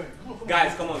God.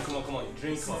 Guys, come on.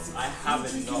 Drink up. I have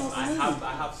enough.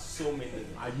 I have so many.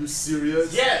 Are you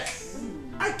serious? Yes.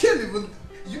 I can't even.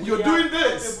 You're doing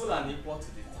this. Capable and equal to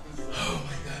the task. Oh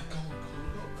my God! Come on.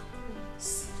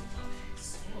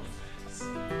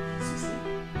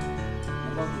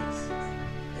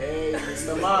 Hey,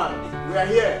 Mr. Man, we are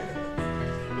here.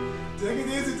 Take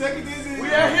it easy. We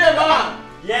are here, man.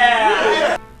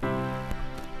 Yeah.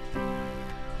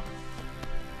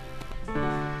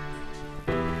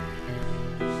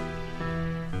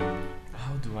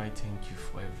 How do I thank you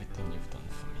for everything you've done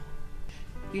for me?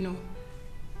 You know,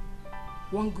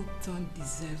 one good turn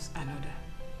deserves another.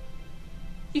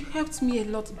 You helped me a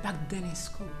lot back then in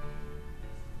school.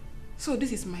 So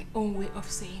this is my own way of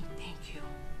saying thank you.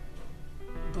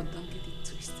 But don't get it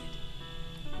twisted.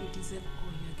 You deserve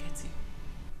all you're getting.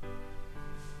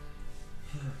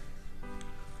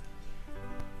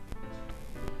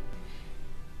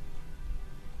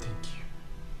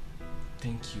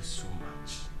 Thank you so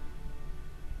much.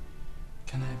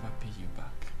 Can I ever pay you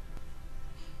back?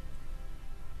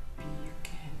 You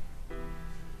can.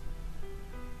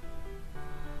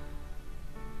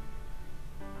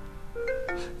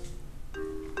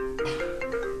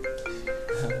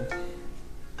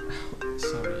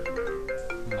 Sorry,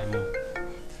 my mom.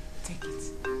 Take it.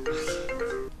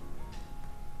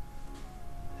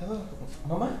 Hello,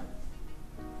 Mama?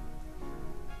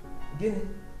 Gini?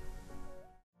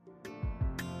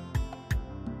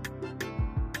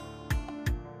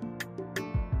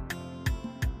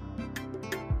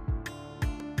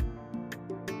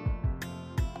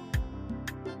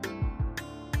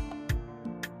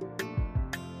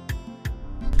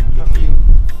 Have you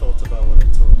thought about what I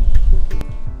told you?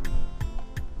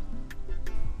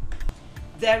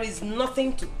 There is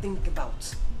nothing to think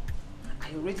about.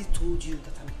 I already told you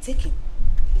that I'm taken.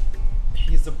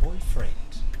 He's a boyfriend.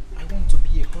 I want to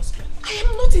be a husband. I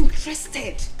am not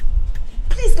interested.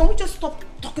 Please, can we just stop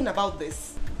talking about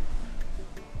this?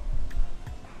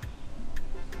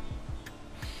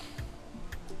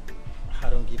 I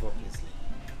don't give up easily.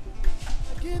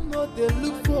 Again, no, they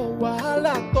look for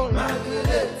wahala at all. Not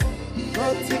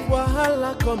if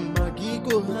wahala come, Maggie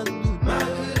go handle.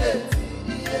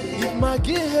 If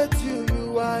Maggie hates you,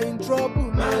 you are in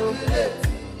trouble now.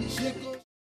 She go.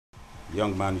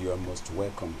 Young man, you are most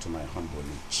welcome to my humble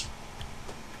niche.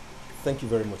 Thank you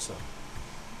very much, sir.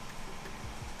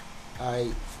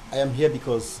 I am here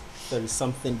because there is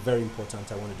something very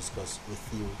important I want to discuss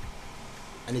with you,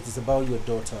 and it is about your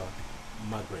daughter,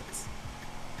 Margaret.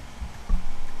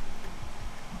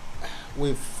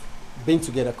 We've been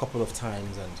together a couple of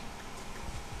times, and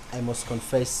I must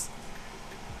confess,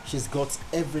 she's got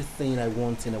everything I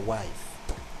want in a wife.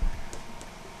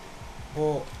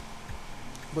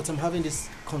 But I'm having this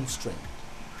constraint.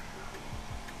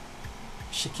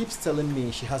 She keeps telling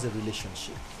me she has a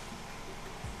relationship.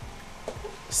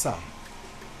 Sir,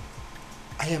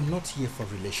 I am not here for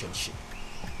relationship.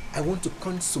 I want to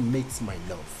consummate my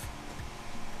love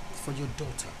for your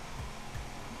daughter.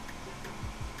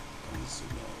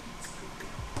 Consummate.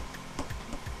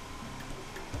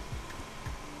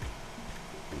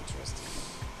 Interesting.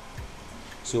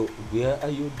 So, where are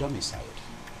you domiciled?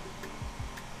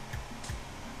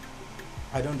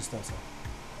 I don't understand, sir.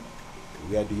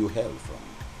 Where do you hail from?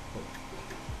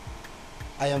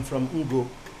 I am from Ngo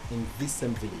in this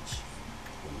same village.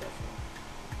 Wonderful.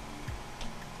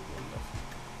 Wonderful.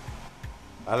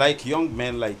 I like young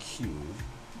men like you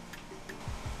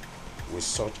with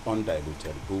such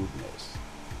undiluted boldness.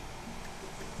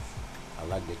 I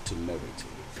like the temerity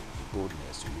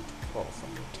boldness you need to Prof,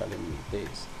 when you're telling me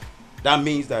this. That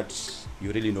means that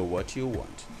you really know what you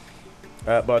want.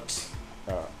 But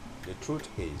the truth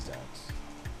is that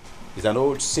it's an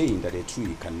old saying that a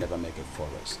tree can never make a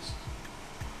forest.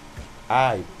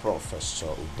 I, Professor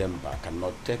Udemba,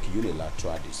 cannot take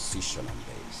unilateral decision on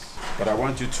this. But I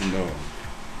want you to know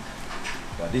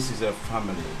that this is a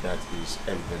family that is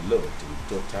enveloped in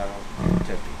total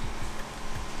integrity,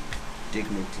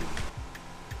 dignity.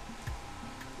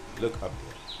 Look up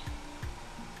there.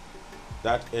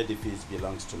 That edifice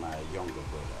belongs to my younger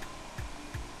brother,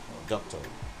 Dr.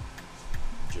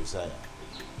 Josiah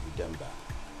Udemba.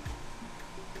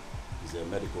 He's a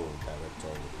medical director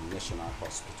with the National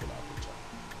Hospital Abuja.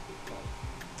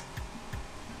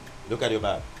 Look at your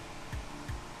back.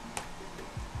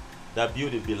 That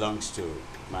building belongs to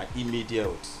my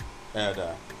immediate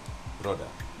elder brother.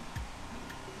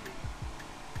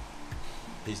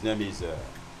 His name is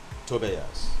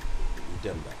Tobias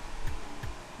Udemba.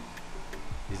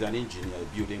 He's an engineer,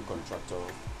 a building contractor,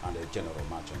 and a general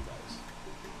merchandise.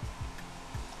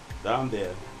 Down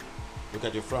there, look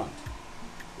at your front.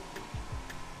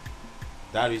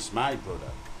 That is my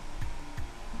brother,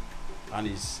 and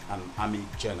he's an army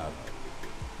general.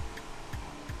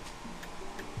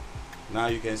 Now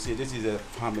you can see this is a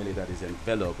family that is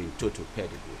enveloped in total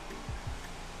pedigree.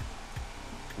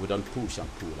 We don't push and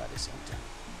pull at the same time.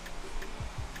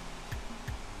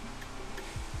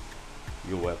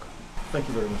 You're welcome. Thank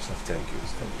you very much, sir. Thank you.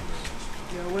 Thank you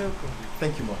very much. You're welcome.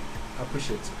 Thank you, Mom. I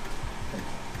appreciate it. Thank you.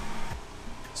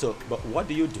 So, but what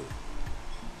do you do?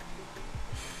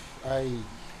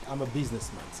 I'm a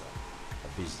businessman, sir. A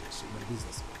businessman? I'm a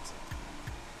businessman, sir.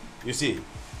 You see,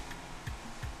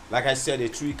 like I said, a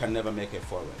tree can never make a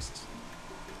forest.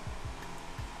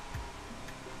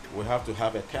 We have to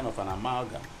have a kind of an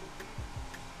amalgam.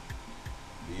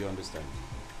 Do you understand me?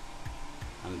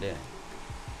 And then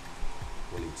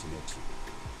we'll intimate you.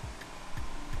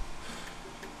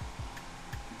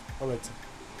 All right, sir.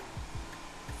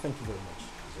 Thank you very much.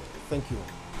 Thank you.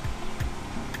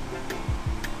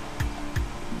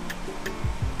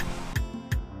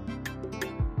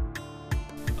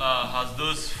 Has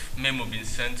those memo been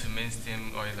sent to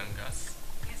Mainstream Oil and Gas?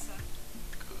 Yes, sir.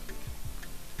 Good.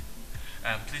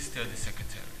 Please tell the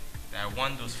secretary that I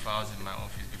want those files in my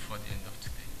office before the end of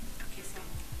today. Okay, sir.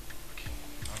 Okay,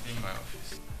 I'll be in my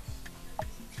office.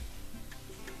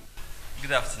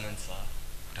 Good afternoon, sir.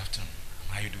 Good afternoon.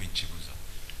 How are you doing, Chibuzo?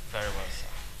 Very well,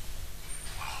 sir.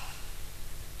 Wow.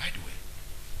 By the way,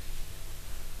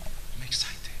 I'm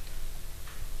excited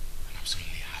and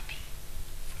absolutely happy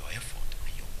for your effort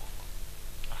and your work.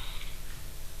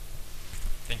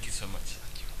 Thank you so much.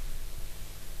 Thank you.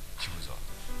 Chibuzo,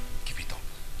 keep it up.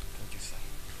 Thank you, sir.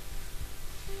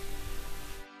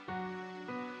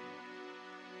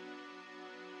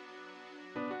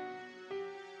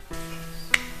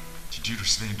 Did you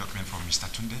receive any document from Mr.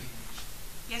 Tunde?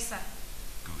 Yes, sir.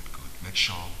 Good, good. Make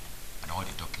sure that all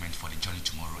the documents for the journey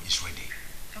tomorrow is ready.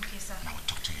 Okay, sir. And I will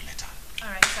talk to you later. All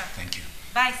right, sir. Thank you.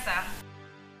 Bye, sir.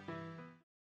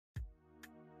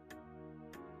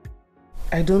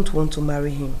 I don't want to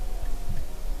marry him.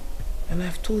 And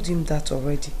I've told him that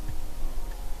already.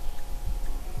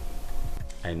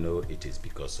 I know it is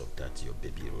because of that your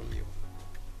baby Romeo,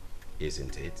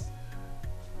 isn't it?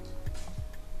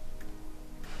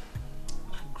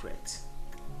 Margaret,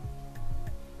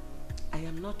 I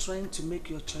am not trying to make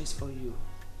your choice for you.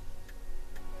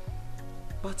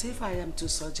 But if I am to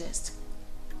suggest,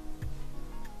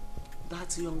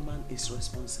 that young man is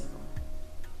responsible.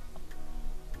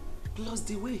 Plus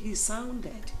the way he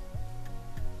sounded,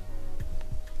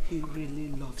 he really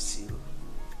loves you.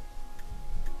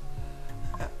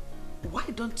 Why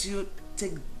don't you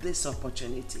take this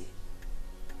opportunity?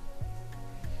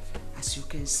 As you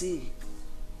can see,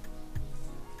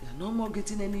 you're no more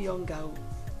getting any younger.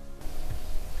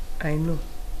 I know,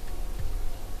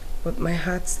 but my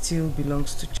heart still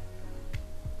belongs to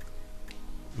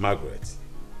Margaret,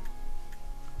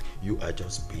 you are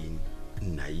just being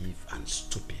naive and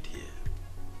stupid here.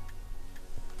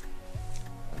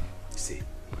 See,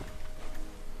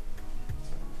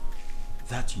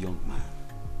 that young man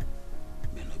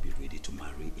may not be ready to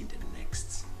marry in the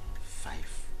next 5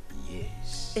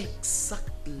 years.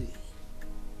 Exactly.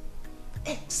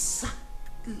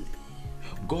 Exactly.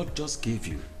 God just gave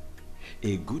you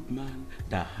a good man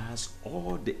that has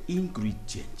all the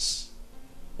ingredients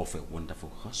of a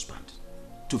wonderful husband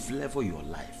to flavor your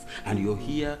life, and you're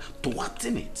here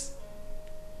thwarting it.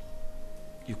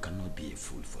 You cannot be a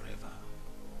fool forever.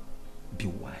 Be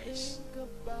wise.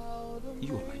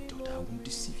 You are my daughter. I won't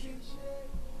deceive you.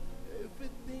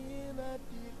 Everything I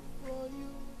did for you,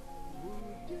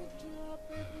 would you do?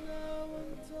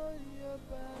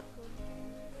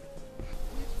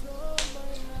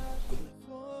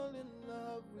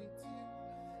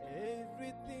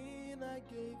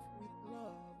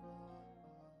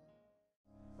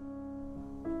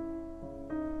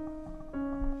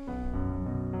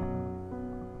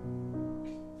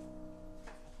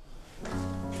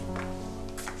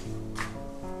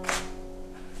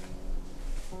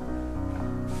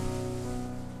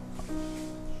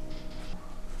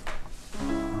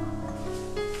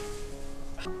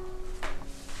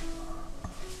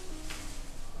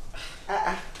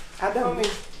 Mommy.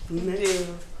 Good day.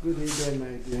 Good day,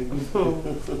 my dear. Good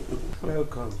day.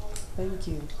 Welcome. Thank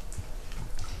you.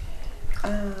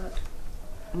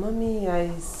 Mommy,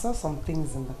 I saw some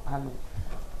things in the parlor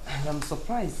and I'm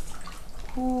surprised.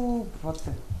 Who brought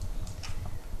them?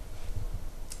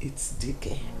 It's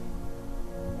Dike.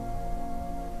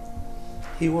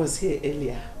 He was here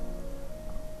earlier.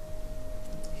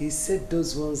 He said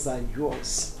those ones are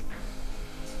yours.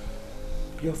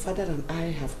 Your father and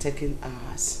I have taken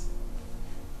ours.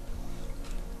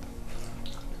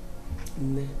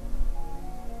 Ne,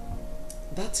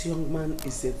 that young man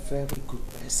is a very good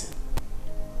person.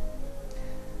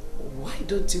 Why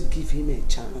don't you give him a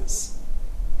chance?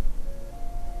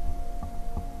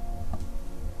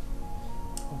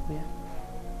 Where?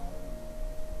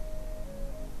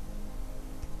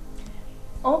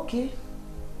 Okay.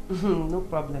 No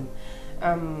problem.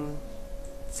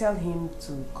 Tell him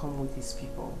to come with his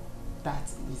people. That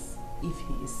is, if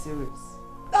he is serious.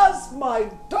 That's my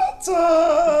daughter!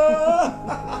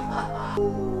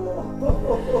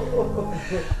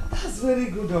 That's very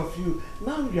good of you.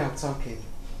 Now you are talking.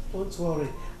 Don't worry.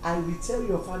 I will tell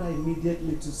your father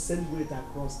immediately to send weight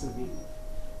across to him.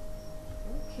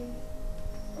 Okay.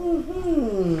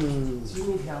 Mm-hmm. Do you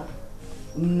need help?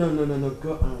 No.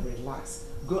 Go and relax.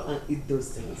 Go and eat those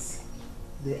things.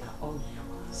 They are all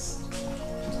yours.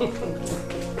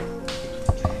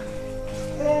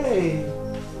 Hey!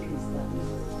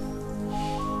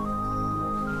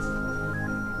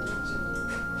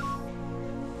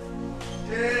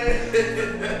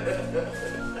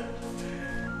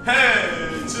 Hey,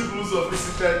 Chibuzo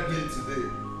visited me today.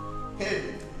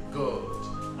 Hey, God.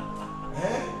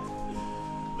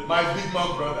 My big man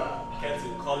brother. Get to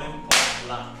call him Pop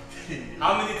Black.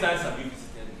 How many times have you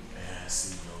visited me?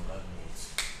 See, on that note,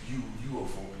 you of all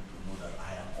people know that I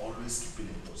am always keeping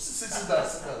in touch. Sit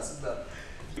down.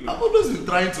 I've always been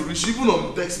trying to reach, even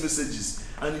on text messages.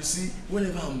 And you see,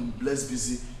 whenever I'm less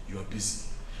busy, you are busy.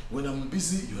 When I'm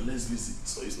busy, you're less busy.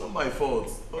 So it's not my fault.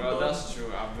 Well, that's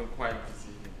true. I've been quite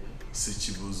busy. Say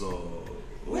Chibuzo.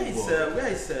 Where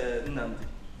is Nnamdi?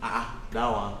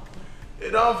 That one. Hey,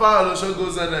 that fire show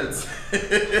goes on it.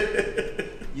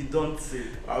 You don't say.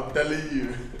 I'm telling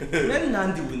you. When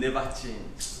Nandi will never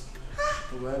change.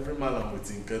 Well, every man I'm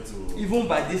waiting to. Even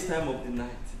by this time of the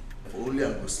night. If only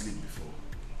I go sleep before.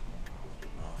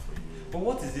 For you. But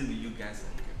what is it with you guys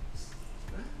and girls?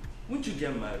 Huh? Won't you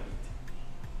get married?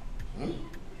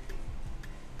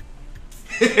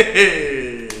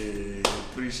 Hey,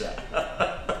 Prisha.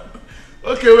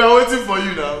 Okay, we are waiting for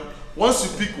you now. Once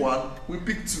you pick one, we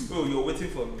pick two. Oh, you're waiting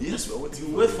for me? Yes, we're waiting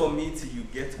you for wait you. for me till you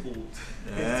get old.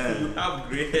 Yeah. Till you have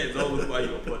grey hairs all over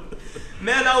your body.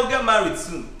 Man, I will get married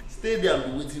soon. Stay there and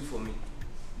be waiting for me.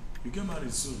 You get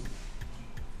married soon?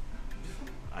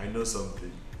 I know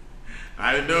something.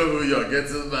 I know who you're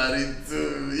getting married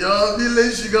to. Your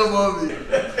village sugar mommy.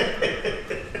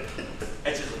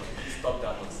 Stop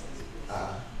that nonsense.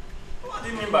 What do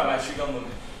you mean by my sugar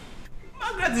mommy?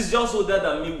 Margaret is just older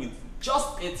than me with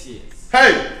just 8 years.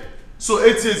 Hey! So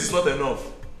 8 years is not enough.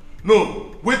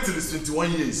 No, wait till it's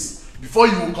 21 years before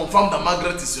you will confirm that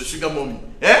Margaret is your sugar mommy.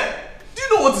 Eh? Do you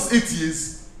know what is 8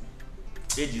 years?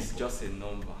 Age is just a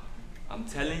number. I'm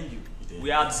telling you,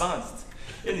 we are advanced.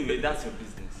 Anyway, that's your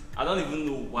business. I don't even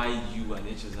know why you and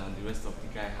HS and the rest of the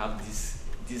guy have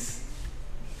this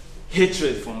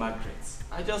hatred for Margaret.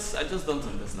 I just don't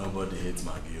understand. Nobody hates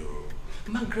Maggie.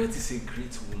 Margaret is a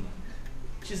great woman.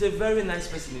 She's a very nice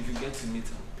person if you get to meet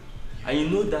her. And you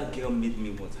know that girl made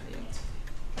me what I am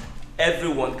today.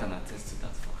 Everyone can attest to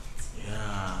that fact.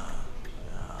 Yeah,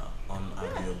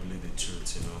 unarguably the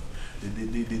truth, you know.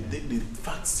 The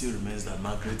fact still remains that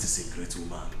Margaret is a great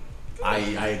woman.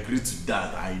 I agree to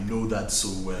that. I know that so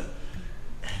well.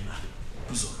 And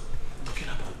Buzo, talking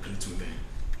about great women,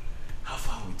 how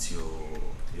far with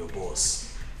your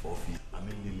boss for office? I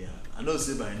mean Lillian. I know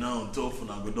say by now tough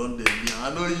and I go down there. I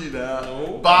know you now.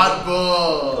 No. Bad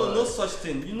boy. No such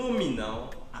thing. You know me now.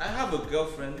 I have a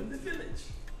girlfriend in the village.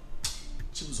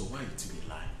 Chibuzo, why you two dey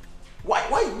lie?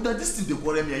 Why now this thing dey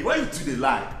worry me? Why you two dey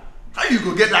lie? How you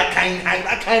go get that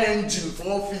kind engine for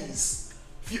office?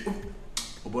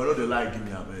 Oh boy, no dey lie, give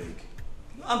me a beg.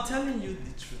 No, I'm telling you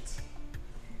the truth.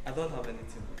 I don't have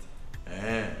anything with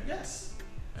her. Yes.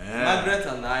 Margaret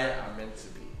and I are meant to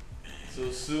be.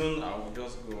 So soon I will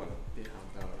just go and pay her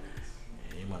dowry.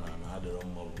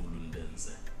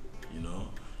 You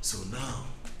know? So now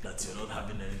that you're not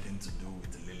having anything to do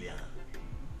with Lillian,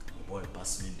 oh boy,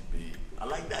 pass me the babe. I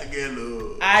like that girl,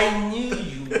 oh. I knew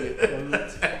you were coming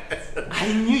to that.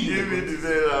 I knew you Give were me the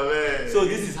babe, man. So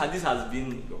this has been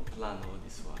your plan all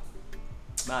this while.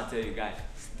 Now I tell you guys,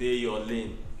 stay your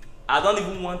lane. I don't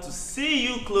even want to see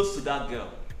you close to that girl.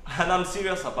 And I'm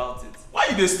serious about it. Why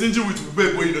you dey stingy with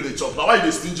babe when you know the chop? Now why you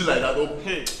dey stingy like that? Oh,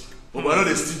 hey. Oh, but I know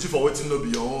they stingy for waiting no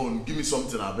be your own. Give me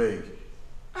something, I beg.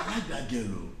 I like that girl,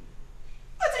 oh.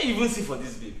 What do you even see for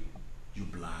this babe? You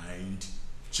blind.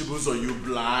 Chibuzo, you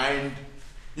blind.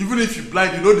 Even if you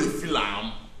blind, you know they feel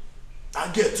am.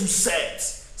 That girl too set.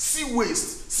 See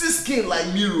waist, see skin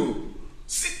like mirror.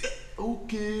 See.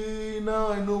 Okay, now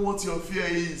I know what your fear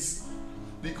is.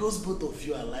 Because both of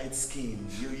you are light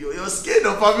skinned. Your skin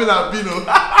of having albino.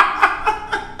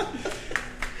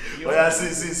 Oh yeah,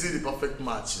 see the perfect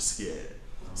match is here.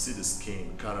 See the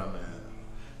skin, caramel.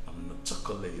 I'm not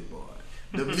chocolate boy.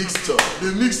 The mixture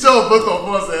of both of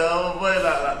us, oh boy,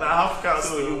 that half cast.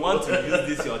 So you want to use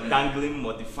this your dangling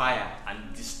modifier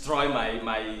and destroy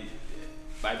my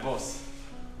boss?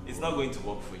 It's not going to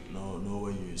work for you. No,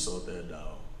 when you insulted her.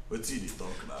 What did you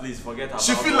talk now? Please forget about.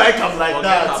 She feel like I'm like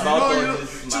that. You know,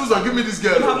 she was like, give me this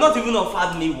girl. You have not even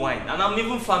offered me wine, and I'm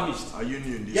even famished. Are you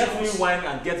new in this Get house? me wine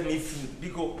and get me food.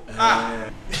 Biko.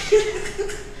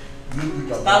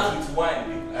 Start with wine.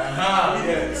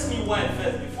 Give me wine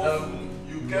first before food.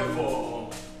 You care for.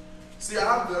 See, I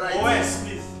have the right. Yes,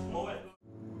 please.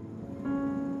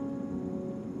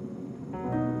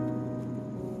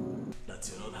 That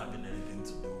you're not having anything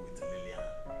to do with Lillian.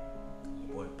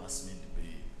 Boy, pass me the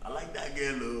bay. I like that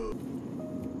girl, oh.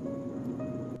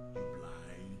 You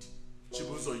blind.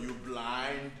 Chibuzo, you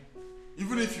blind.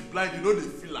 Even if you blind, you know they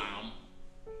feel am.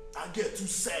 That girl too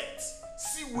set.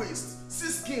 See waist, see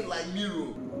skin like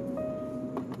mirror.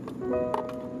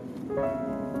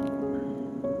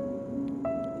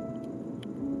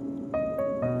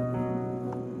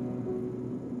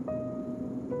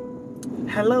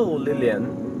 Hello,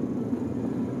 Lillian.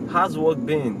 How's work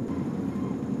been?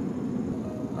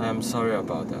 I'm sorry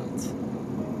about that.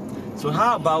 So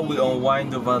how about we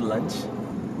unwind over lunch?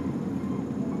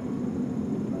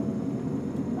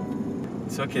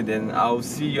 It's okay then, I'll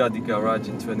see you at the garage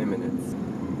in 20 minutes.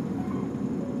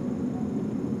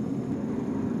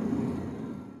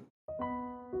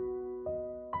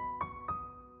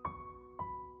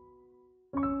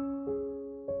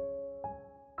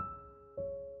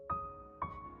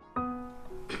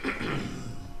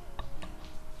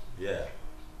 Yeah.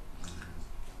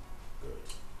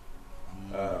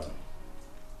 Good.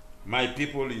 My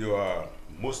people, you are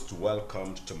most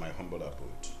welcomed to my humble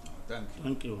abode. Thank you.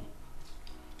 Thank you.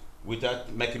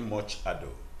 Without making much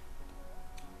ado,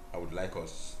 I would like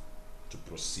us to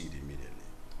proceed immediately.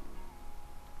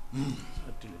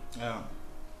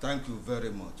 Thank you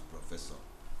very much, Professor.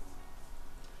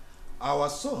 Our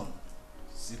son,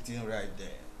 sitting right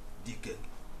there, Deacon,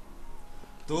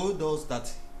 told us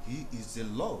that he is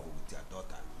in love with your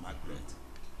daughter, Margaret.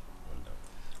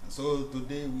 And so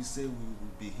today we say we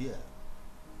will be here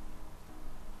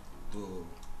to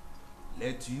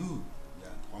let you,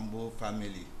 your humble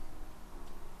family,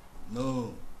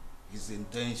 know his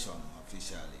intention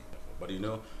officially. But you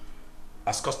know,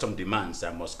 as custom demands,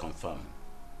 I must confirm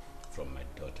from my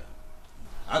daughter.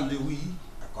 And we,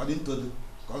 according to the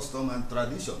custom and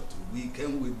tradition, we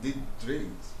came with the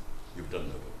drinks. You've done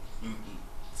no good.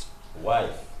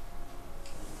 Wife,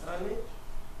 Honey?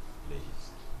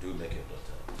 please, do make your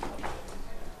daughter.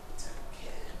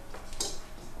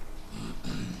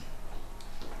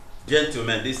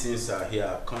 Gentlemen, these things are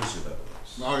here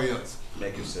consumables. Oh, yes.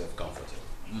 Make yourself comfortable.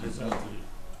 Exactly.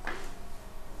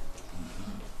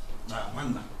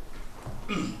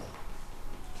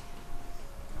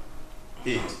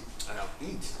 Eat. I have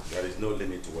eat. There is no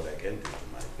limit to what I can do to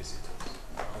my visitors.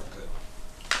 Okay.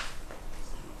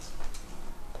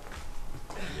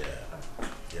 Yeah.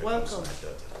 Here Welcome. comes my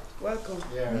daughter. Welcome.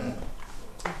 Yeah.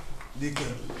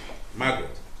 Deacon.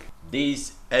 Margaret,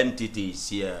 these entities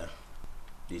here,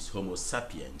 these Homo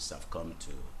sapiens, have come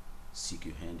to seek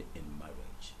your hand in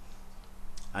marriage.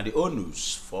 And the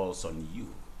onus falls on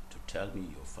you to tell me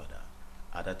your father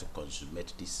either to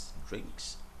consummate these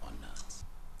drinks or not.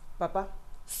 Papa,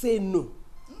 say no.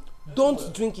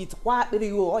 Don't drink it.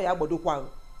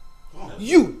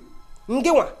 You,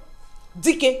 Ngewa,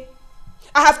 Dike,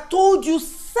 I have told you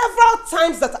several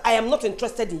times that I am not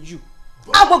interested in you.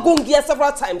 I will go here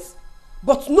several times.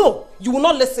 But no, you will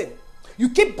not listen. You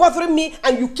keep bothering me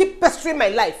and you keep pestering my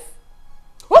life.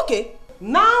 Okay,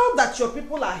 now that your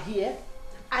people are here,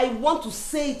 I want to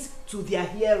say it to their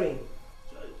hearing.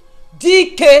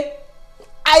 DK,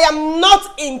 I am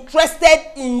not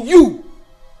interested in you.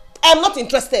 I am not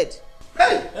interested.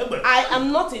 I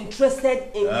am not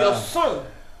interested in your son.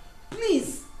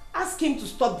 Please, ask him to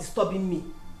stop disturbing me.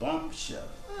 Bombshell.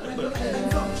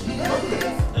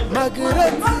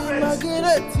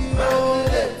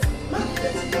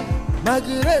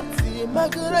 Margaret,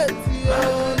 Margaret,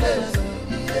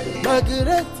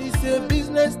 Margaret is a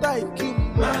business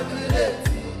tycoon. Margaret,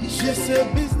 she's a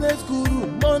business guru,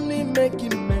 money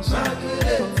making machine.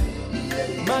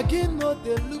 Margaret, no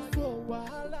they look for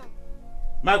wahala.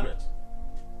 Margaret,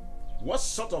 what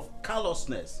sort of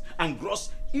callousness and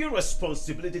gross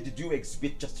irresponsibility did you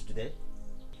exhibit just today?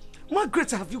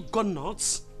 Margaret, have you gone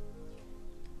nuts?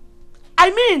 I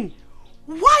mean,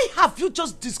 why have you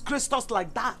just disgraced us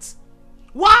like that?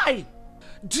 Why?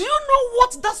 Do you know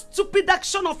what that stupid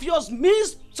action of yours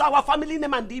means to our family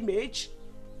name and image?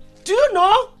 Do you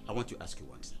know? I want to ask you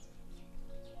one thing.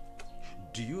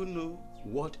 Do you know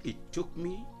what it took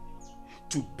me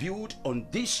to build on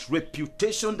this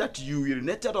reputation that you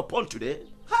urinated upon today?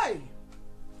 Hey!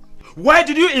 Why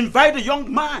did you invite a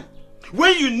young man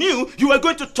when you knew you were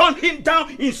going to turn him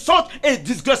down in such a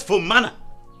disgraceful manner?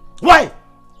 Why?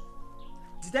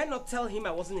 Did I not tell him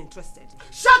I wasn't interested?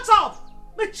 Shut up!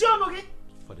 For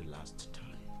the last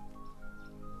time,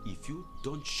 if you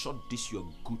don't shut this your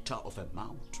gutter of a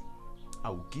mouth, I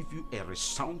will give you a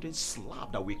resounding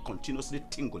slap that will continuously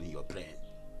tingle in your brain.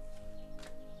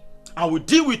 I will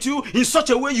deal with you in such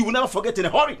a way you will never forget in a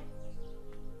hurry.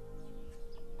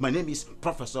 My name is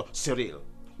Professor Cyril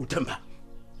Udemba.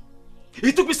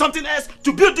 It took me something else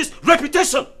to build this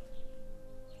reputation.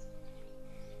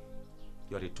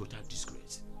 You are a total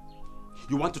disgrace.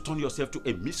 You want to turn yourself to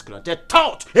a miscreant, a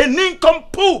tout, a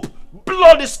nincompoop,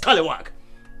 bloody scallywag.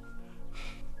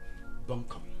 Don't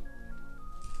come.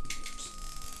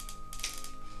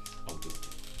 I'll do it.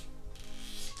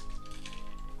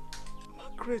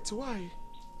 Margaret, why?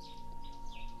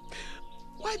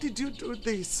 Why did you do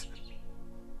this?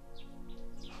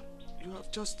 You have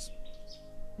just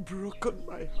broken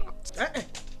my heart.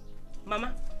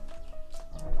 Mama,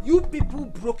 you people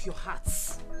broke your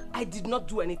hearts. I did not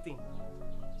do anything.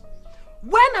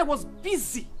 When I was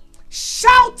busy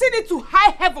shouting into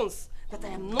high heavens that I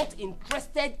am not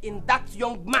interested in that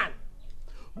young man,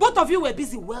 both of you were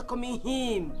busy welcoming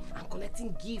him and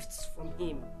collecting gifts from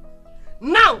him.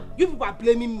 Now, you people are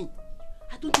blaming me.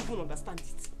 I don't even understand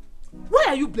it. Why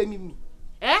are you blaming me?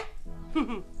 Eh?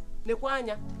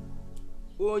 Nekwanya.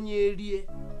 Onye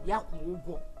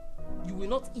yakugo. You will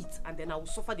not eat and then I will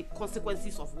suffer the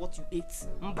consequences of what you ate.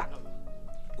 Mbano.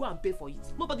 Go and pay for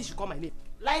it. Nobody should call my name.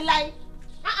 Lie.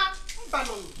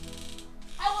 Mbano.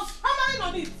 I was hammering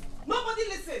on it. Nobody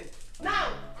listened. Now,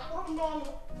 I don't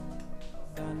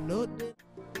know.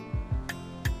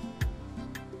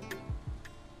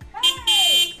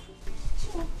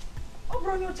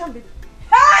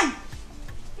 Hey! Hey!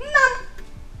 Nam!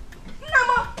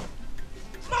 Mama!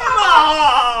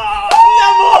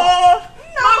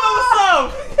 What's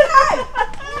up? Hey!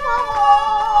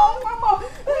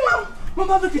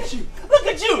 Mama, look at you! Look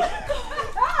at you!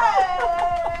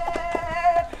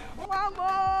 Mama!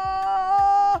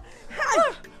 Hey!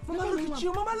 Mama, look at you!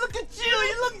 Mama, look at you!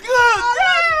 You look good!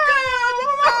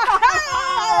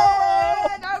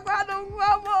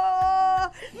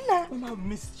 Mama, I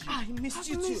missed you. I missed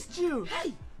you too.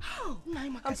 Hey! How?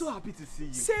 I'm so happy to see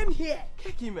you. Same here.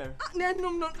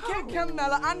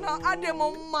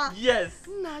 Yes.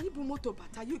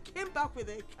 You came back with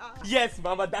a car. Yes,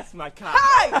 Mama, that's my car.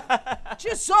 Hey!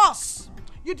 Jesus!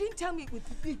 You didn't tell me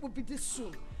it would be this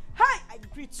soon. Hey, I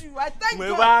greet you. I thank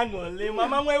God.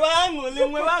 Mama,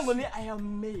 I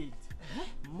am made.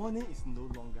 Money is no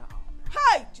longer out.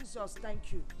 Hey, Jesus,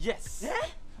 thank you. Yes.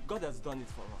 God has done it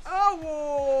for us.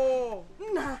 Oh,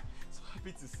 nah. So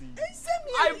happy to see you. Hey, send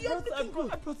me. I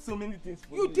brought so many things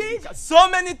for you. You did? So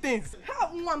many things.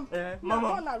 How, Mom?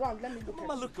 Mama. Turn around. Let me look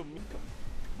Mama, at look at me.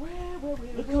 Where?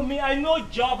 Look at me. I know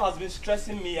job has been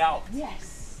stressing me out.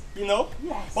 Yes. You know?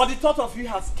 Yes. But the thought of you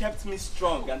has kept me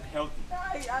strong and healthy.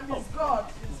 Hey, and it's God.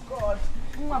 It's God.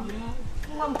 Mom.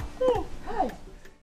 Hey.